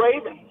beat the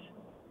Ravens.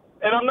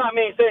 And I'm not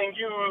saying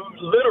you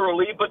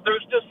literally, but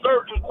there's just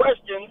certain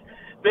questions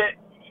that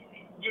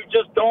you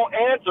just don't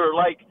answer.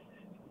 Like,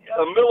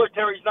 a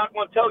military's not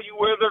going to tell you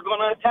where they're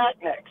going to attack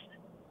next.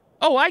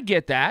 Oh, I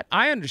get that.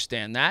 I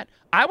understand that.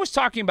 I was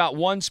talking about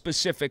one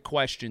specific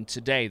question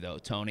today, though,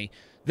 Tony,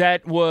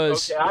 that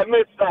was... Okay, I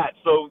missed that,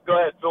 so go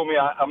ahead, fill me.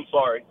 I'm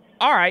sorry.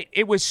 All right,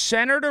 it was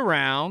centered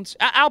around...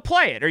 I'll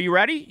play it. Are you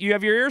ready? You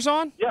have your ears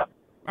on? Yeah.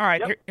 All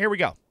right, yep. Here we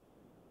go.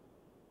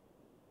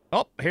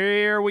 Oh,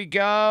 here we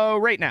go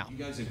right now. You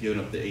guys have given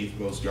up the 8th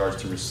most yards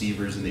to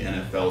receivers in the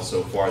NFL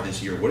so far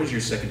this year. What does your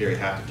secondary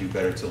have to do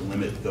better to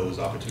limit those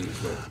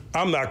opportunities?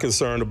 I'm not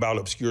concerned about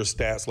obscure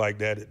stats like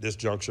that at this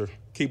juncture.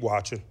 Keep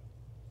watching.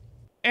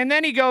 And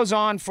then he goes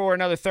on for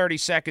another 30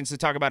 seconds to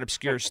talk about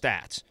obscure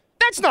stats.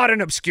 That's not an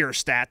obscure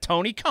stat,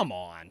 Tony. Come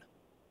on.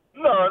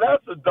 No,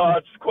 that's a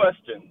dodged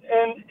question.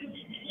 And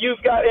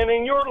and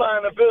in your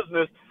line of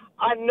business,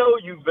 I know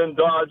you've been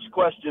dodged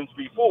questions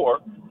before.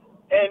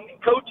 And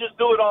coaches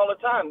do it all the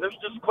time. There's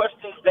just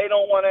questions they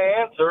don't want to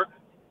answer.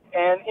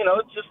 And,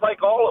 it's just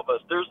like all of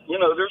us. There's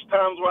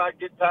times where I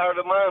get tired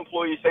of my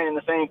employees saying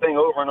the same thing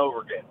over and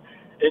over again.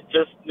 It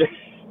just,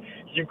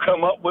 you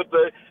come up with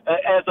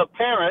as a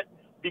parent,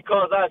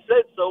 because I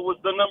said so was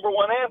the number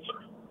one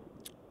answer.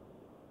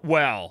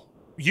 Well,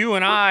 you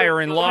and I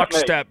are in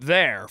lockstep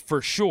there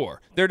for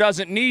sure. There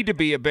doesn't need to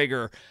be a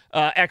bigger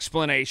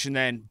explanation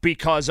than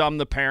because I'm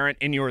the parent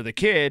and you're the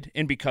kid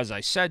and because I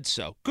said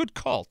so. Good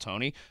call,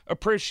 Tony.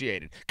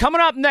 Appreciate it.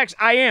 Coming up next,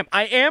 I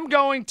am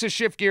going to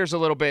shift gears a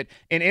little bit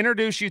and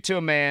introduce you to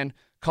a man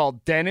called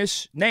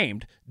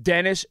named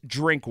Dennis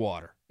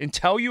Drinkwater, and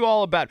tell you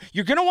all about it.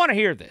 You're going to want to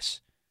hear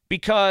this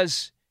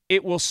because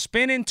it will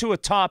spin into a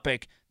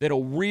topic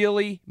that'll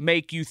really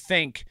make you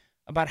think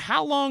about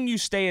how long you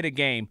stay at a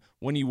game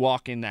when you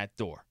walk in that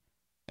door.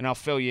 And I'll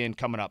fill you in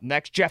coming up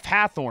next. Jeff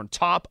Hathorn,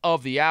 top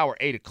of the hour,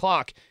 8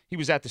 o'clock. He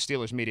was at the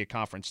Steelers media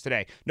conference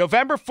today.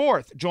 November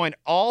 4th, join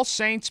All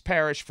Saints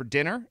Parish for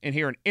dinner and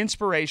hear an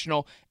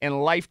inspirational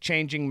and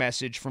life-changing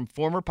message from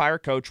former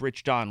Pirate coach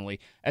Rich Donnelly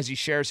as he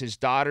shares his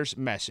daughter's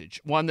message,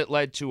 one that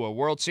led to a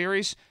World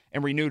Series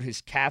and renewed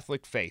his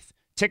Catholic faith.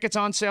 Tickets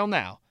on sale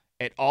now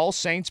at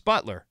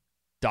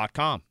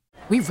allsaintsbutler.com.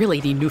 We really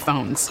need new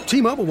phones.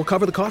 T-Mobile will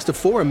cover the cost of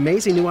 4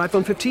 amazing new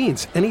iPhone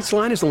 15s, and each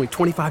line is only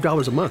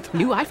 $25 a month.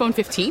 New iPhone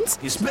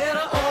 15s? It's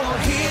better over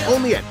here.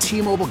 Only at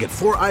T-Mobile, get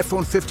 4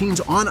 iPhone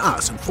 15s on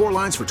us and 4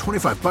 lines for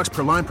 $25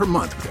 per line per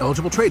month with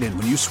eligible trade-in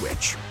when you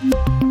switch.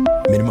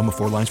 Minimum of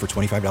 4 lines for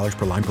 $25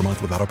 per line per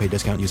month with autopay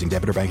discount using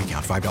debit or bank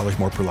account. $5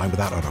 more per line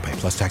without autopay,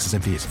 plus taxes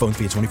and fees. Phone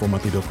fee at 24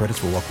 monthly bill credits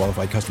for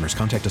well-qualified customers.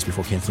 Contact us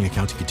before canceling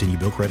account to continue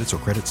bill credits or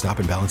credit stop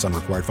and balance on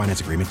required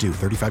finance agreement due.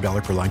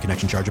 $35 per line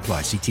connection charge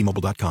applies. See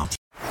T-Mobile.com.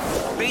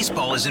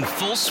 Baseball is in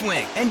full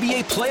swing.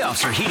 NBA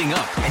playoffs are heating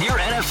up, and your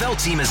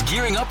NFL team is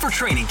gearing up for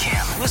training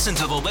camp. Listen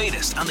to the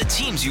latest on the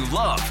teams you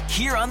love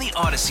here on the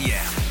Odyssey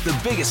app.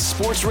 The biggest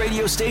sports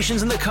radio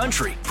stations in the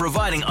country,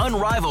 providing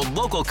unrivaled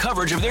local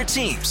coverage of their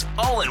teams,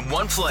 all in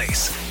one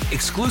place.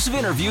 Exclusive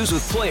interviews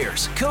with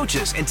players,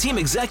 coaches, and team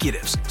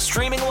executives,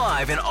 streaming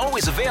live and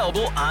always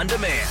available on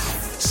demand.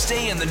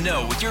 Stay in the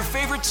know with your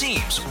favorite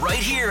teams right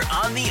here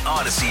on the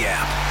Odyssey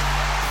app.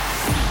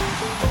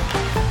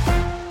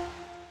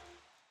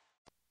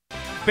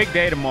 Big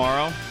day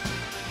tomorrow.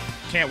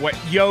 Can't wait.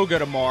 Yoga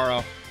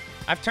tomorrow.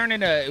 I've turned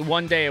into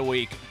 1 day a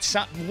week.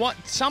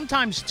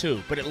 Sometimes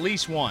 2, but at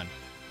least 1.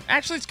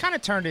 Actually, it's kind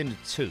of turned into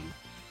 2.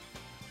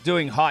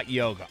 Doing hot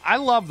yoga. I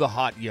love the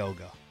hot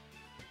yoga.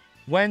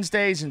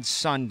 Wednesdays and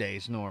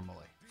Sundays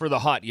normally for the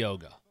hot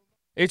yoga.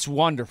 It's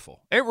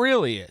wonderful. It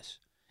really is.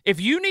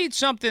 If you need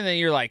something that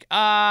you're like,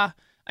 I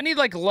need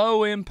like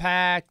low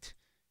impact,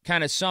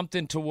 kind of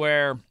something to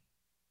where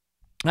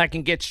I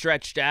can get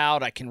stretched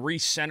out, I can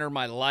recenter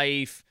my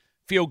life,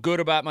 feel good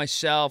about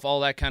myself, all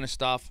that kind of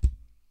stuff.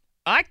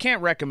 I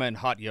can't recommend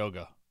hot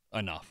yoga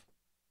enough.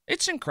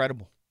 It's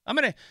incredible. I'm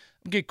going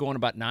to get going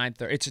about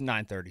 9:30. It's at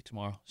 9:30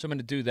 tomorrow. So I'm going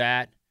to do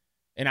that.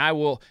 And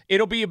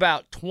it'll be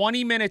about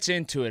 20 minutes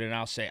into it, and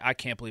I'll say, I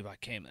can't believe I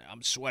came there.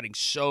 I'm sweating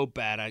so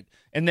bad.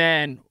 And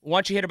then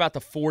once you hit about the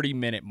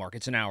 40-minute mark,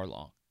 it's an hour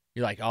long.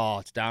 You're like, oh,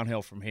 it's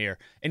downhill from here.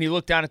 And you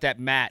look down at that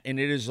mat, and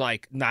it is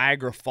like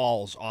Niagara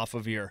Falls off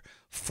of your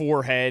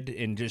forehead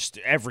and just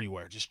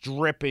everywhere, just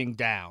dripping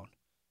down.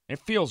 It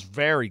feels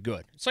very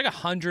good. It's like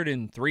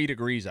 103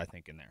 degrees, I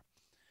think, in there.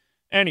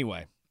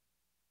 Anyway,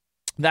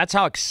 that's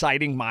how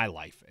exciting my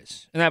life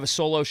is. And I have a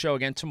solo show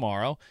again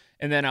tomorrow,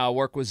 and then I'll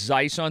work with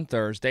Zeiss on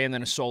Thursday, and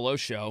then a solo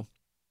show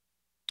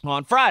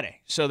on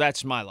Friday. So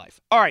that's my life.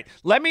 All right,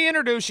 let me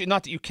introduce you.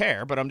 Not that you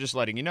care, but I'm just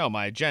letting you know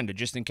my agenda,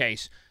 just in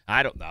case,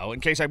 I don't know,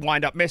 in case I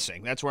wind up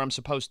missing. That's where I'm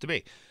supposed to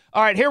be.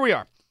 All right, here we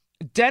are.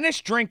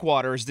 Dennis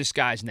Drinkwater is this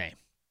guy's name.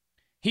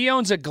 He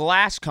owns a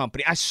glass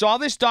company. I saw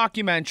this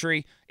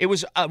documentary. It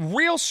was a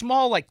real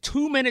small, like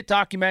 2-minute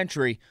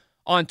documentary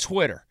on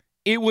Twitter.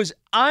 It was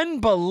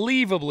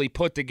unbelievably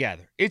put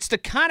together. It's the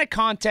kind of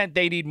content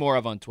they need more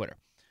of on Twitter.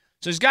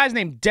 So this guy's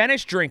named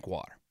Dennis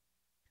Drinkwater,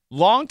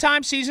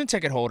 longtime season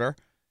ticket holder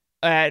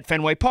at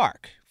Fenway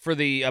Park for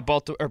the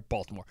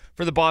Baltimore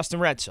for the Boston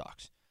Red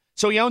Sox.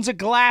 So he owns a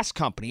glass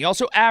company. He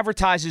also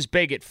advertises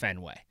big at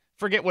Fenway.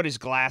 Forget what his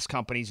glass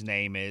company's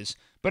name is.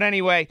 But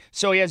anyway,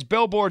 so he has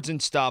billboards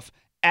and stuff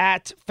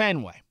at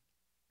Fenway.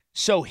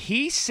 So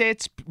he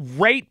sits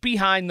right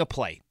behind the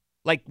plate,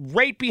 like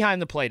right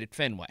behind the plate at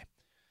Fenway.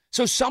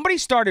 So somebody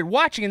started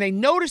watching, and they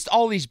noticed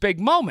all these big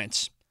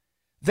moments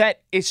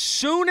that as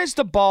soon as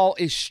the ball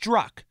is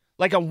struck,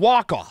 like on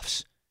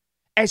walk-offs,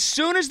 as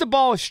soon as the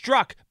ball is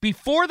struck,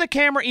 before the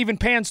camera even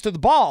pans to the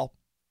ball,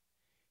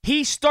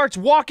 he starts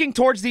walking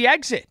towards the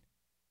exit.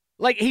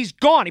 Like he's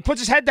gone. He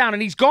puts his head down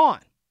and he's gone.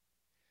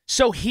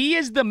 So he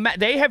is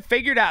they have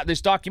figured out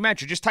this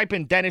documentary. Just type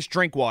in Dennis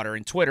Drinkwater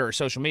in Twitter or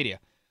social media.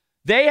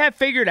 They have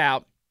figured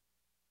out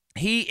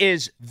he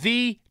is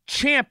the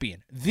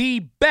champion,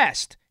 the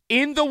best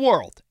in the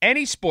world,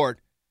 any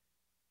sport,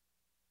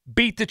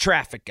 beat the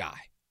traffic guy,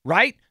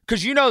 right?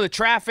 Because you know the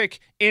traffic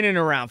in and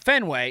around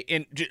Fenway,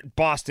 in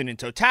Boston in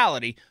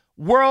totality,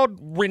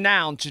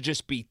 world-renowned to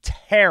just be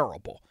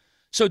terrible.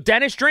 So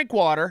Dennis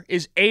Drinkwater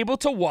is able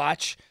to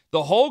watch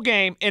the whole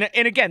game. And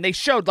again, they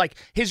showed, like,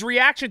 his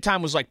reaction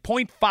time was like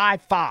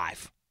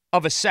 0.55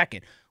 of a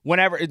second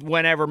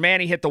whenever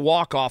Manny hit the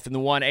walk-off in the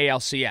one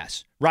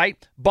ALCS,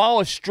 right? Ball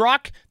is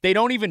struck. They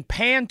don't even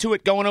pan to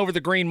it going over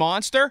the green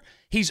monster.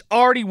 He's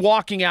already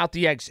walking out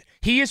the exit.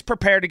 He is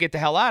prepared to get the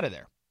hell out of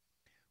there,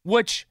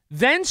 which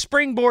then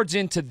springboards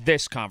into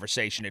this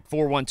conversation at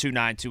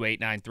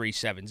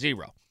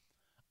 412-928-9370.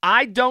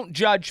 I don't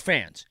judge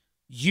fans.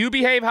 You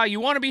behave how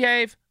you want to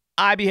behave.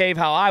 I behave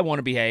how I want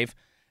to behave.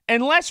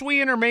 Unless we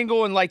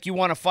intermingle and like you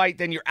want to fight,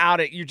 then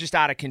you're just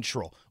out of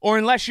control. Or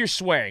unless you're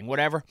swearing,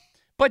 whatever.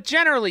 But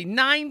generally,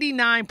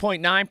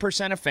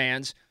 99.9% of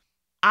fans,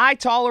 I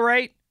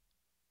tolerate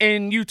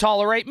and you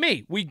tolerate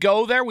me. We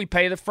go there, we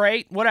pay the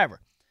freight,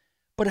 whatever.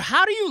 But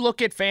how do you look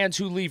at fans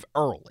who leave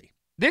early?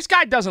 This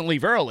guy doesn't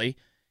leave early.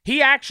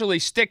 He actually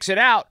sticks it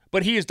out,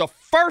 but he is the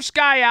first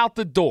guy out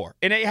the door.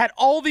 And it had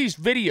all these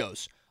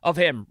videos of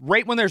him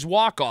right when there's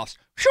walk-offs.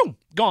 Shoo,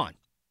 gone.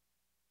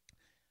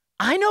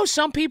 I know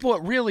some people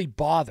it really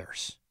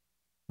bothers,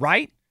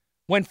 right,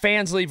 when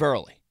fans leave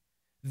early.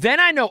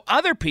 Then I know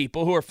other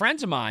people who are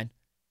friends of mine,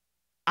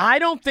 I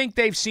don't think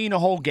they've seen a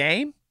whole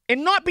game,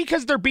 and not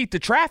because they're beat the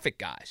traffic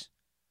guys,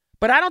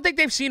 but I don't think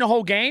they've seen a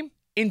whole game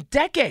in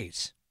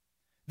decades.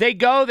 They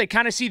go, they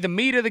kind of see the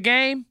meat of the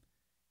game,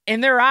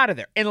 and they're out of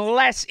there,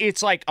 unless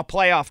it's like a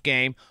playoff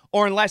game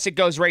or unless it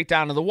goes right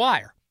down to the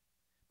wire.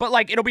 But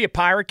like it'll be a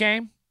Pirate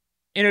game,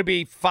 and it'll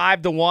be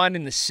 5-1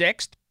 in the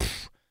sixth.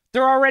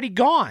 They're already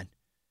gone.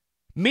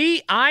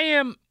 Me,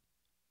 I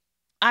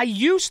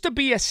used to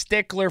be a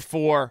stickler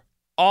for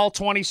all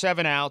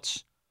 27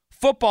 outs.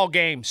 Football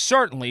game,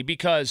 certainly,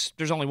 because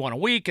there's only one a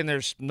week and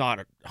there's not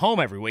a home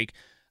every week.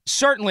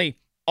 Certainly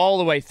all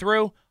the way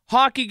through.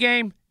 Hockey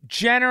game,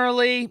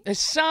 generally,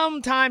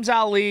 sometimes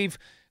I'll leave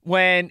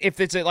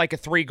if it's like a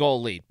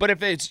 3-goal lead. But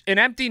if it's an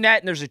empty net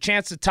and there's a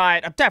chance to tie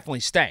it, I'm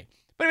definitely staying.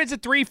 But if it's a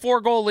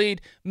 3-4 goal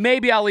lead,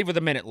 maybe I'll leave with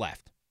a minute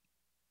left.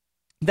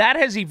 That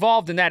has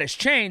evolved and that has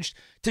changed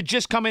to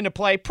just come into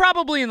play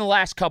probably in the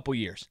last couple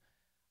years.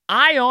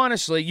 I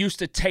honestly used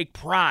to take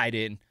pride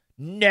in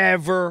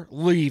never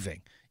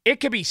leaving. It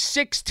could be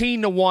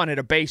 16-1 at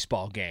a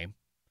baseball game.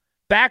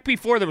 Back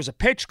before there was a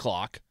pitch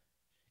clock,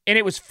 and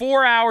it was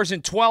 4 hours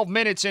and 12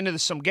 minutes into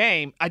some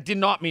game. I did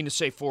not mean to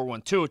say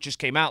 4-1-2. It just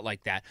came out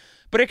like that.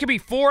 But it could be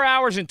 4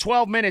 hours and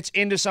 12 minutes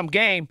into some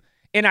game,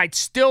 and I'd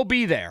still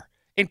be there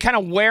and kind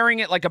of wearing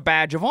it like a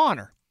badge of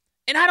honor.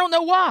 And I don't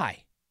know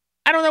why.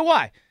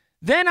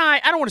 Then I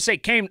don't want to say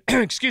came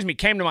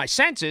to my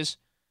senses,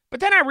 but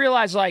then I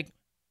realized, like,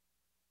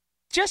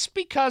 just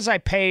because I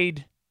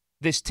paid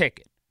this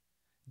ticket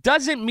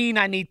doesn't mean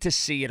I need to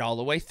see it all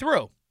the way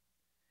through.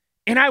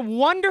 And I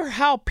wonder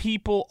how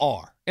people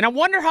are. And I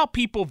wonder how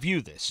people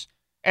view this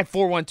at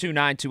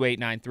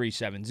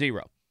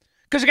 412-928-9370.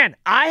 Because, again,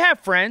 I have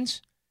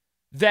friends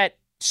that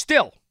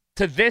still,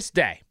 to this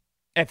day,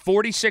 at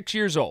 46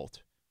 years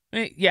old,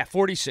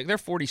 46. They're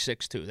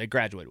 46, too. They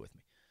graduated with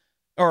me.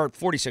 Or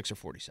 46 or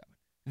 47.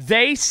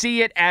 They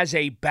see it as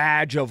a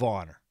badge of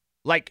honor.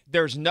 Like,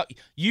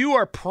 you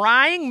are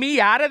prying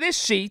me out of this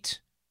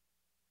seat.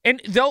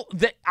 And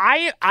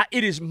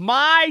it is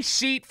my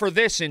seat for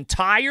this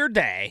entire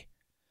day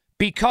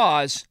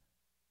because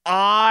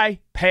I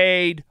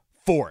paid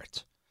for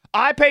it.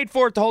 I paid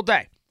for it the whole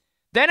day.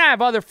 Then I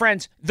have other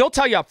friends, they'll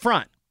tell you up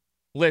front,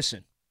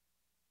 listen,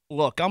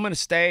 look, I'm going to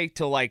stay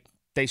till like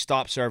they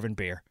stop serving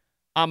beer.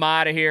 I'm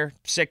out of here,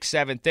 6th,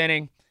 7th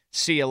inning.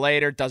 See you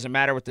later. Doesn't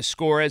matter what the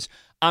score is.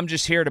 I'm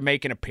just here to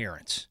make an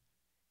appearance.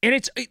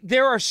 And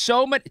there are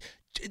so many,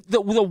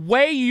 the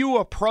way you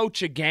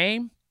approach a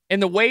game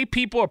and the way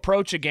people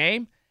approach a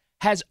game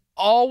has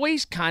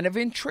always kind of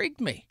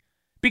intrigued me.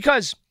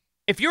 Because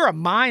if you're a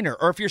minor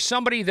or if you're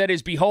somebody that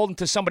is beholden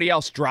to somebody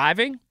else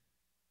driving,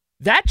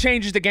 that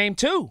changes the game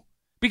too.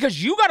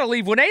 Because you got to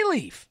leave when they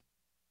leave,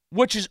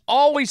 which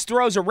always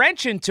throws a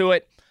wrench into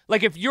it.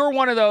 Like if you're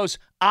one of those,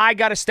 I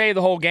got to stay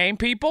the whole game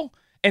people,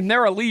 and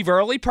they're a leave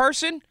early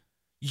person,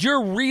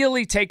 you're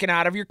really taken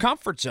out of your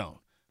comfort zone.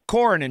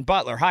 Corin and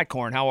Butler. Hi,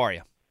 Corin. How are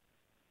you?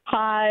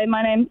 Hi,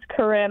 my name's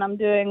Corinne. I'm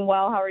doing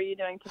well. How are you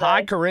doing today?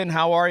 Hi, Corinne.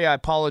 How are you? I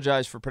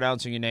apologize for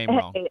pronouncing your name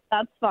wrong. Hey,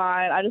 that's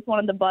fine. I just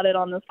wanted to butt in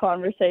on this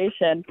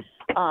conversation.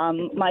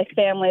 My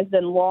family's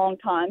been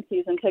long-time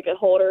season ticket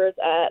holders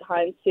at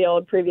Heinz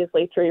Field,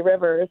 previously Three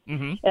Rivers,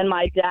 and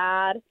my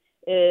dad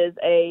is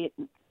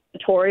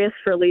notorious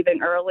for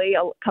leaving early.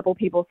 A couple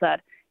people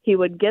said he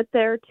would get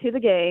there to the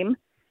game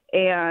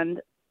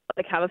and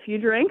like have a few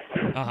drinks,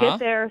 get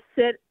there,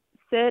 sit,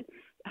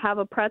 have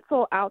a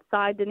pretzel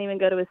outside, didn't even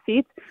go to his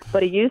seats,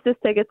 but he used his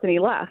tickets and he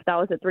left. That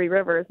was at Three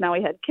Rivers. Now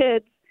he had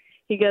kids.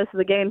 He goes to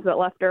the games but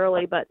left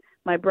early. But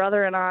my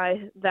brother and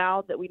I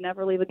vowed that we'd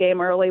never leave a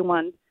game early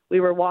when we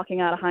were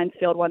walking out of Heinz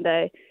Field one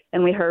day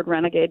and we heard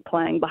Renegade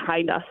playing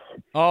behind us.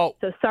 Oh.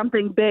 So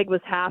something big was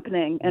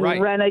happening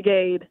and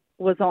Renegade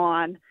was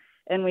on.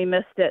 and we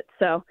missed it.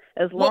 So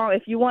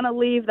if you want to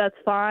leave, that's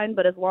fine.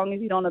 But as long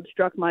as you don't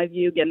obstruct my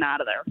view, getting out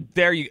of there.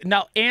 There you go.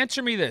 Now,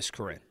 answer me this,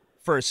 Corinne,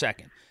 for a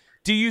second.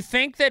 Do you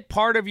think that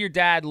part of your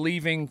dad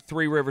leaving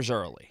Three Rivers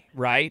early,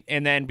 right,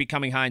 and then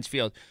becoming Heinz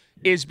Field,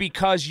 is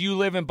because you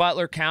live in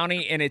Butler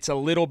County and it's a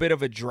little bit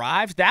of a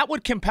drive? That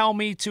would compel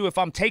me to, if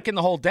I'm taking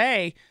the whole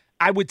day,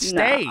 I would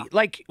stay. No.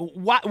 Like,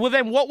 well,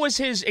 then what was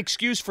his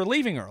excuse for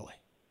leaving early?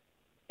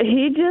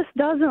 He just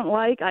doesn't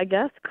like, I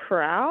guess,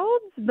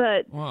 crowds,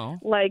 but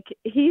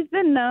he's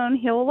been known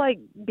he'll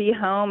be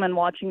home and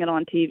watching it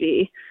on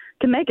TV.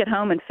 Can make it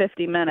home in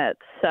 50 minutes.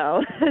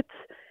 So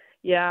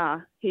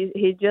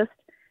he just,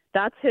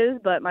 that's his,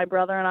 but my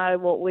brother and I,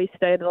 we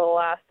stay to the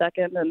last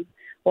second and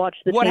watch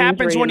the What teams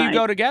happens when you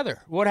reunite. go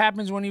together? What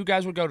happens when you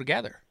guys would go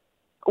together?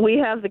 We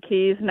have the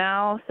keys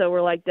now, so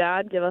we're like,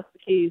 Dad, give us the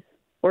keys.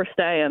 We're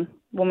staying.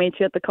 We'll meet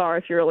you at the car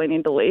if you really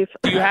need to leave.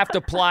 Do you have to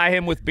ply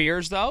him with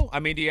beers, though? I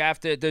mean, do you have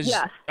to?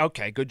 Yes.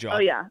 Okay, good job. Oh,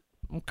 yeah.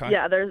 Okay.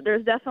 Yeah,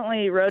 there's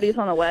definitely roadies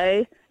on the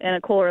way and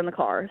a cooler in the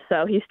car,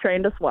 so he's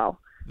trained us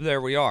well.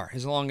 There we are.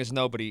 As long as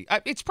nobody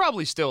 – it's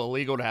probably still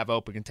illegal to have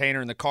open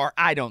container in the car.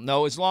 I don't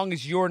know. As long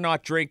as you're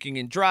not drinking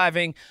and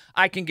driving,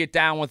 I can get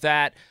down with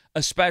that,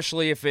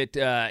 especially if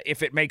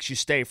it makes you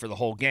stay for the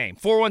whole game.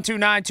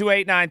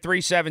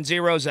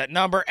 412-928-9370 is that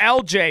number.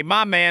 LJ,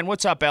 my man.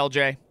 What's up,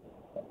 LJ?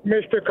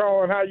 Mr.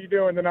 Colin, how you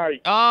doing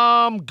tonight?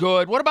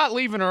 Good. What about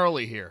leaving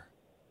early here?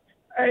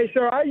 Hey,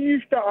 so I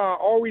used to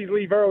always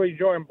leave early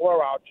during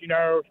blowouts,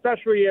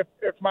 especially if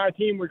my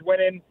team was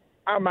winning,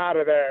 I'm out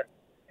of there.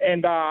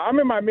 And I'm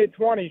in my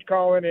mid-20s,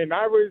 Colin, and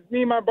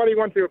me and my buddy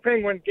went to a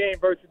Penguins game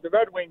versus the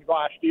Red Wings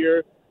last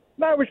year,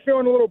 and I was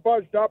feeling a little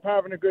buzzed up,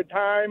 having a good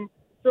time.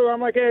 So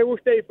I'm like, hey, we'll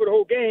stay for the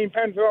whole game.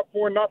 Pens are up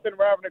 4-0,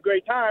 we're having a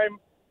great time.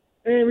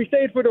 And we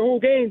stayed for the whole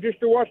game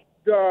just to watch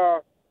the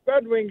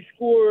Red Wings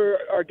score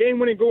a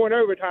game-winning goal in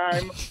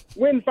overtime,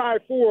 win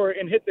 5-4,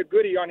 and hit the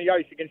goodie on the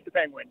ice against the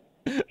Penguins.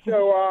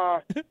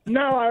 So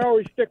now I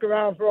always stick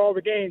around for all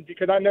the games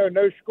because I know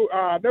no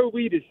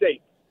lead is safe.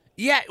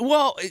 Yeah,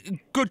 well,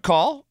 good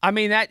call. I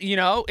mean, that,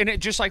 and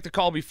it just like the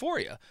call before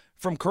you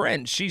from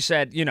Corinne. She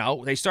said,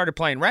 they started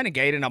playing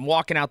Renegade, and I'm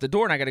walking out the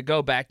door, and I got to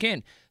go back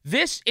in.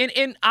 This,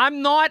 and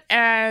I'm not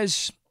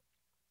as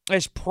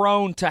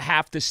prone to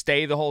have to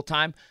stay the whole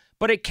time,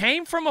 but it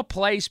came from a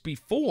place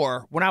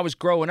before when I was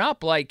growing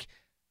up, like,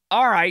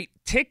 all right,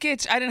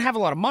 tickets, I didn't have a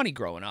lot of money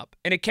growing up,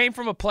 and it came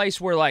from a place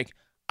where, like,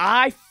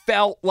 I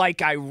felt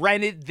like I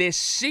rented this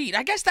seat.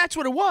 I guess that's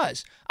what it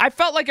was. I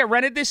felt like I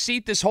rented this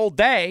seat this whole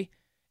day,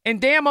 and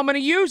damn, I'm going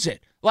to use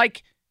it.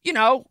 Like,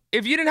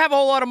 if you didn't have a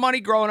whole lot of money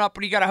growing up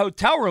and you got a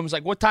hotel room, it's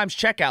like, what time's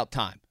checkout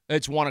time?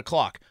 It's 1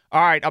 o'clock.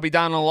 All right, I'll be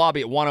down in the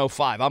lobby at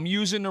 1:05. I'm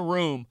using the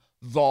room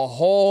the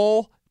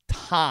whole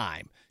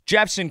time.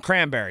 Jeff's in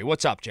Cranberry.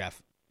 What's up,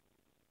 Jeff?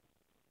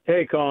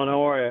 Hey, Colin,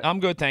 how are you? I'm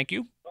good, thank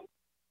you.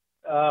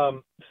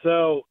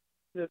 So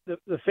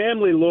the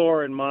family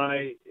lore in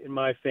my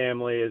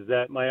family is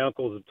that my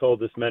uncles have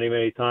told this many,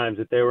 many times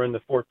that they were in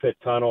the Fort Pitt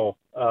Tunnel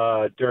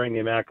during the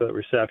Immaculate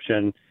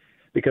Reception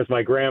because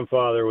my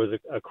grandfather was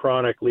a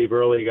chronic leave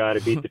early guy to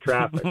beat the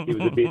traffic. He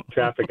was a beat the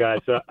traffic guy.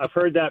 So I've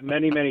heard that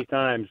many, many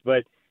times.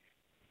 But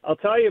I'll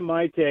tell you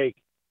my take.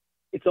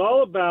 It's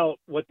all about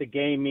what the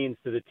game means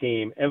to the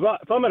team.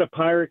 If I'm at a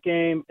Pirate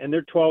game and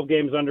they're 12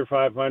 games under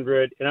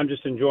 500 and I'm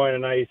just enjoying a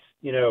nice,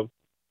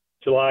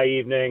 July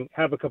evening,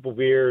 have a couple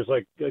beers,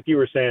 like you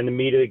were saying, the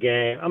meat of the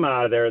game, I'm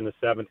out of there in the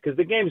 7th because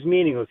the game's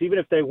meaningless. Even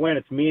if they win,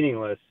 it's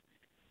meaningless.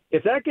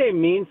 If that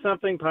game means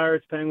something,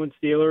 Pirates, Penguins,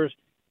 Steelers,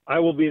 I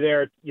will be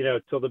there,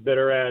 till the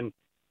bitter end.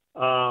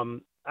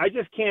 I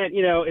just can't,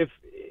 and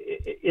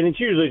it's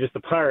usually just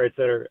the Pirates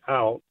that are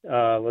out,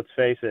 let's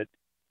face it.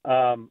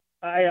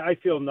 I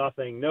feel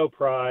nothing, no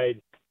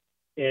pride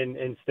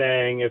in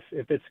staying if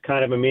it's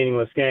kind of a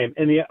meaningless game.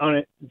 And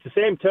on the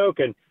same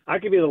token, I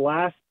could be the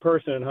last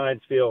person in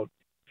Heinz Field.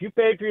 If you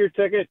paid for your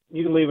ticket,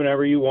 you can leave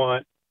whenever you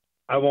want.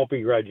 I won't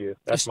begrudge you.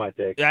 That's my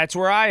take. That's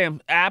where I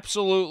am.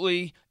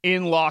 Absolutely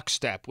in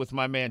lockstep with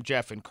my man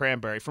Jeff in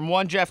Cranberry. From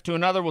one Jeff to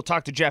another, we'll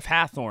talk to Jeff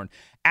Hathorn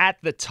at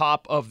the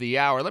top of the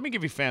hour. Let me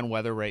give you fan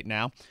weather right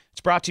now.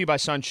 It's brought to you by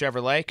Sun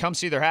Chevrolet. Come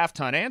see their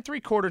half-ton and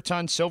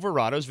three-quarter-ton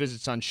Silverados.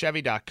 Visit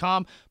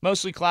sunchevy.com.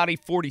 Mostly cloudy,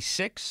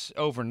 46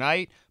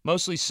 overnight.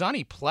 Mostly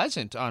sunny,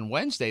 pleasant on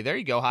Wednesday. There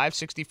you go. High of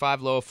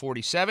 65, low of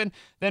 47.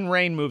 Then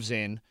rain moves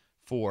in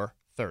for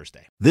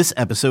Thursday. This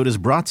episode is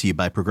brought to you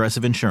by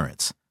Progressive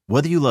Insurance.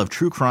 Whether you love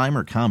true crime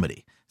or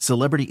comedy,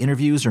 celebrity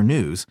interviews or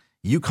news,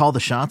 you call the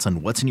shots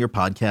on what's in your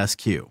podcast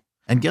queue.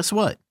 And guess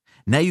what?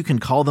 Now you can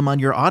call them on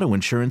your auto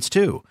insurance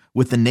too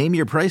with the Name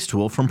Your Price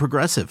tool from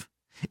Progressive.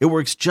 It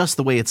works just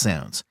the way it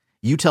sounds.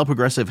 You tell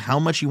Progressive how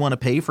much you want to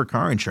pay for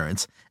car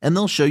insurance, and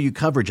they'll show you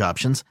coverage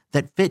options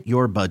that fit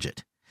your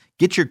budget.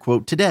 Get your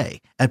quote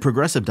today at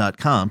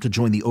Progressive.com to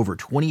join the over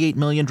 28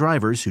 million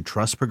drivers who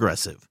trust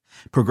Progressive.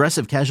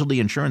 Progressive Casualty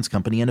Insurance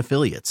Company and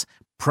Affiliates.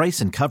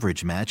 Price and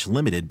coverage match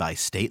limited by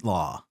state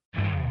law.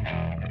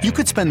 You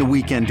could spend the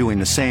weekend doing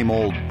the same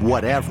old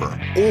whatever,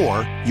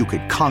 or you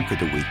could conquer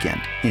the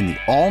weekend in the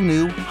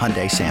all-new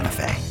Hyundai Santa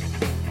Fe.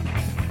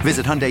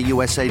 Visit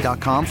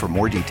HyundaiUSA.com for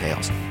more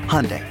details.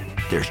 Hyundai,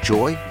 there's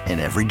joy in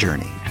every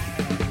journey.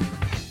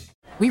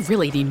 We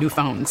really need new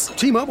phones.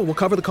 T-Mobile will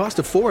cover the cost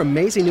of 4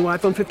 amazing new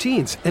iPhone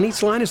 15s, and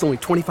each line is only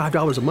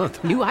 $25 a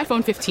month. New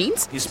iPhone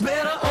 15s? It's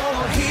better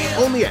over here.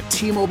 Only at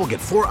T-Mobile, get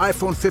 4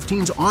 iPhone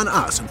 15s on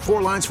us and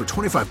 4 lines for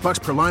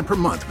 $25 per line per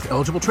month with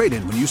eligible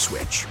trade-in when you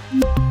switch.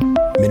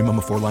 Minimum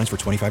of 4 lines for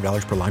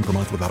 $25 per line per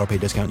month with autopay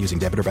discount using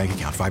debit or bank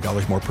account.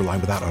 $5 more per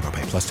line without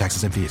autopay, plus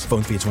taxes and fees.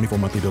 Phone fee at 24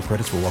 monthly bill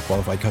credits for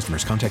well-qualified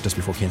customers. Contact us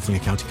before canceling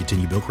account to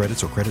continue bill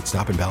credits or credit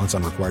stop and balance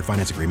on required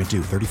finance agreement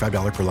due.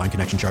 $35 per line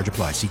connection charge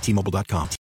applies. See T-Mobile.com.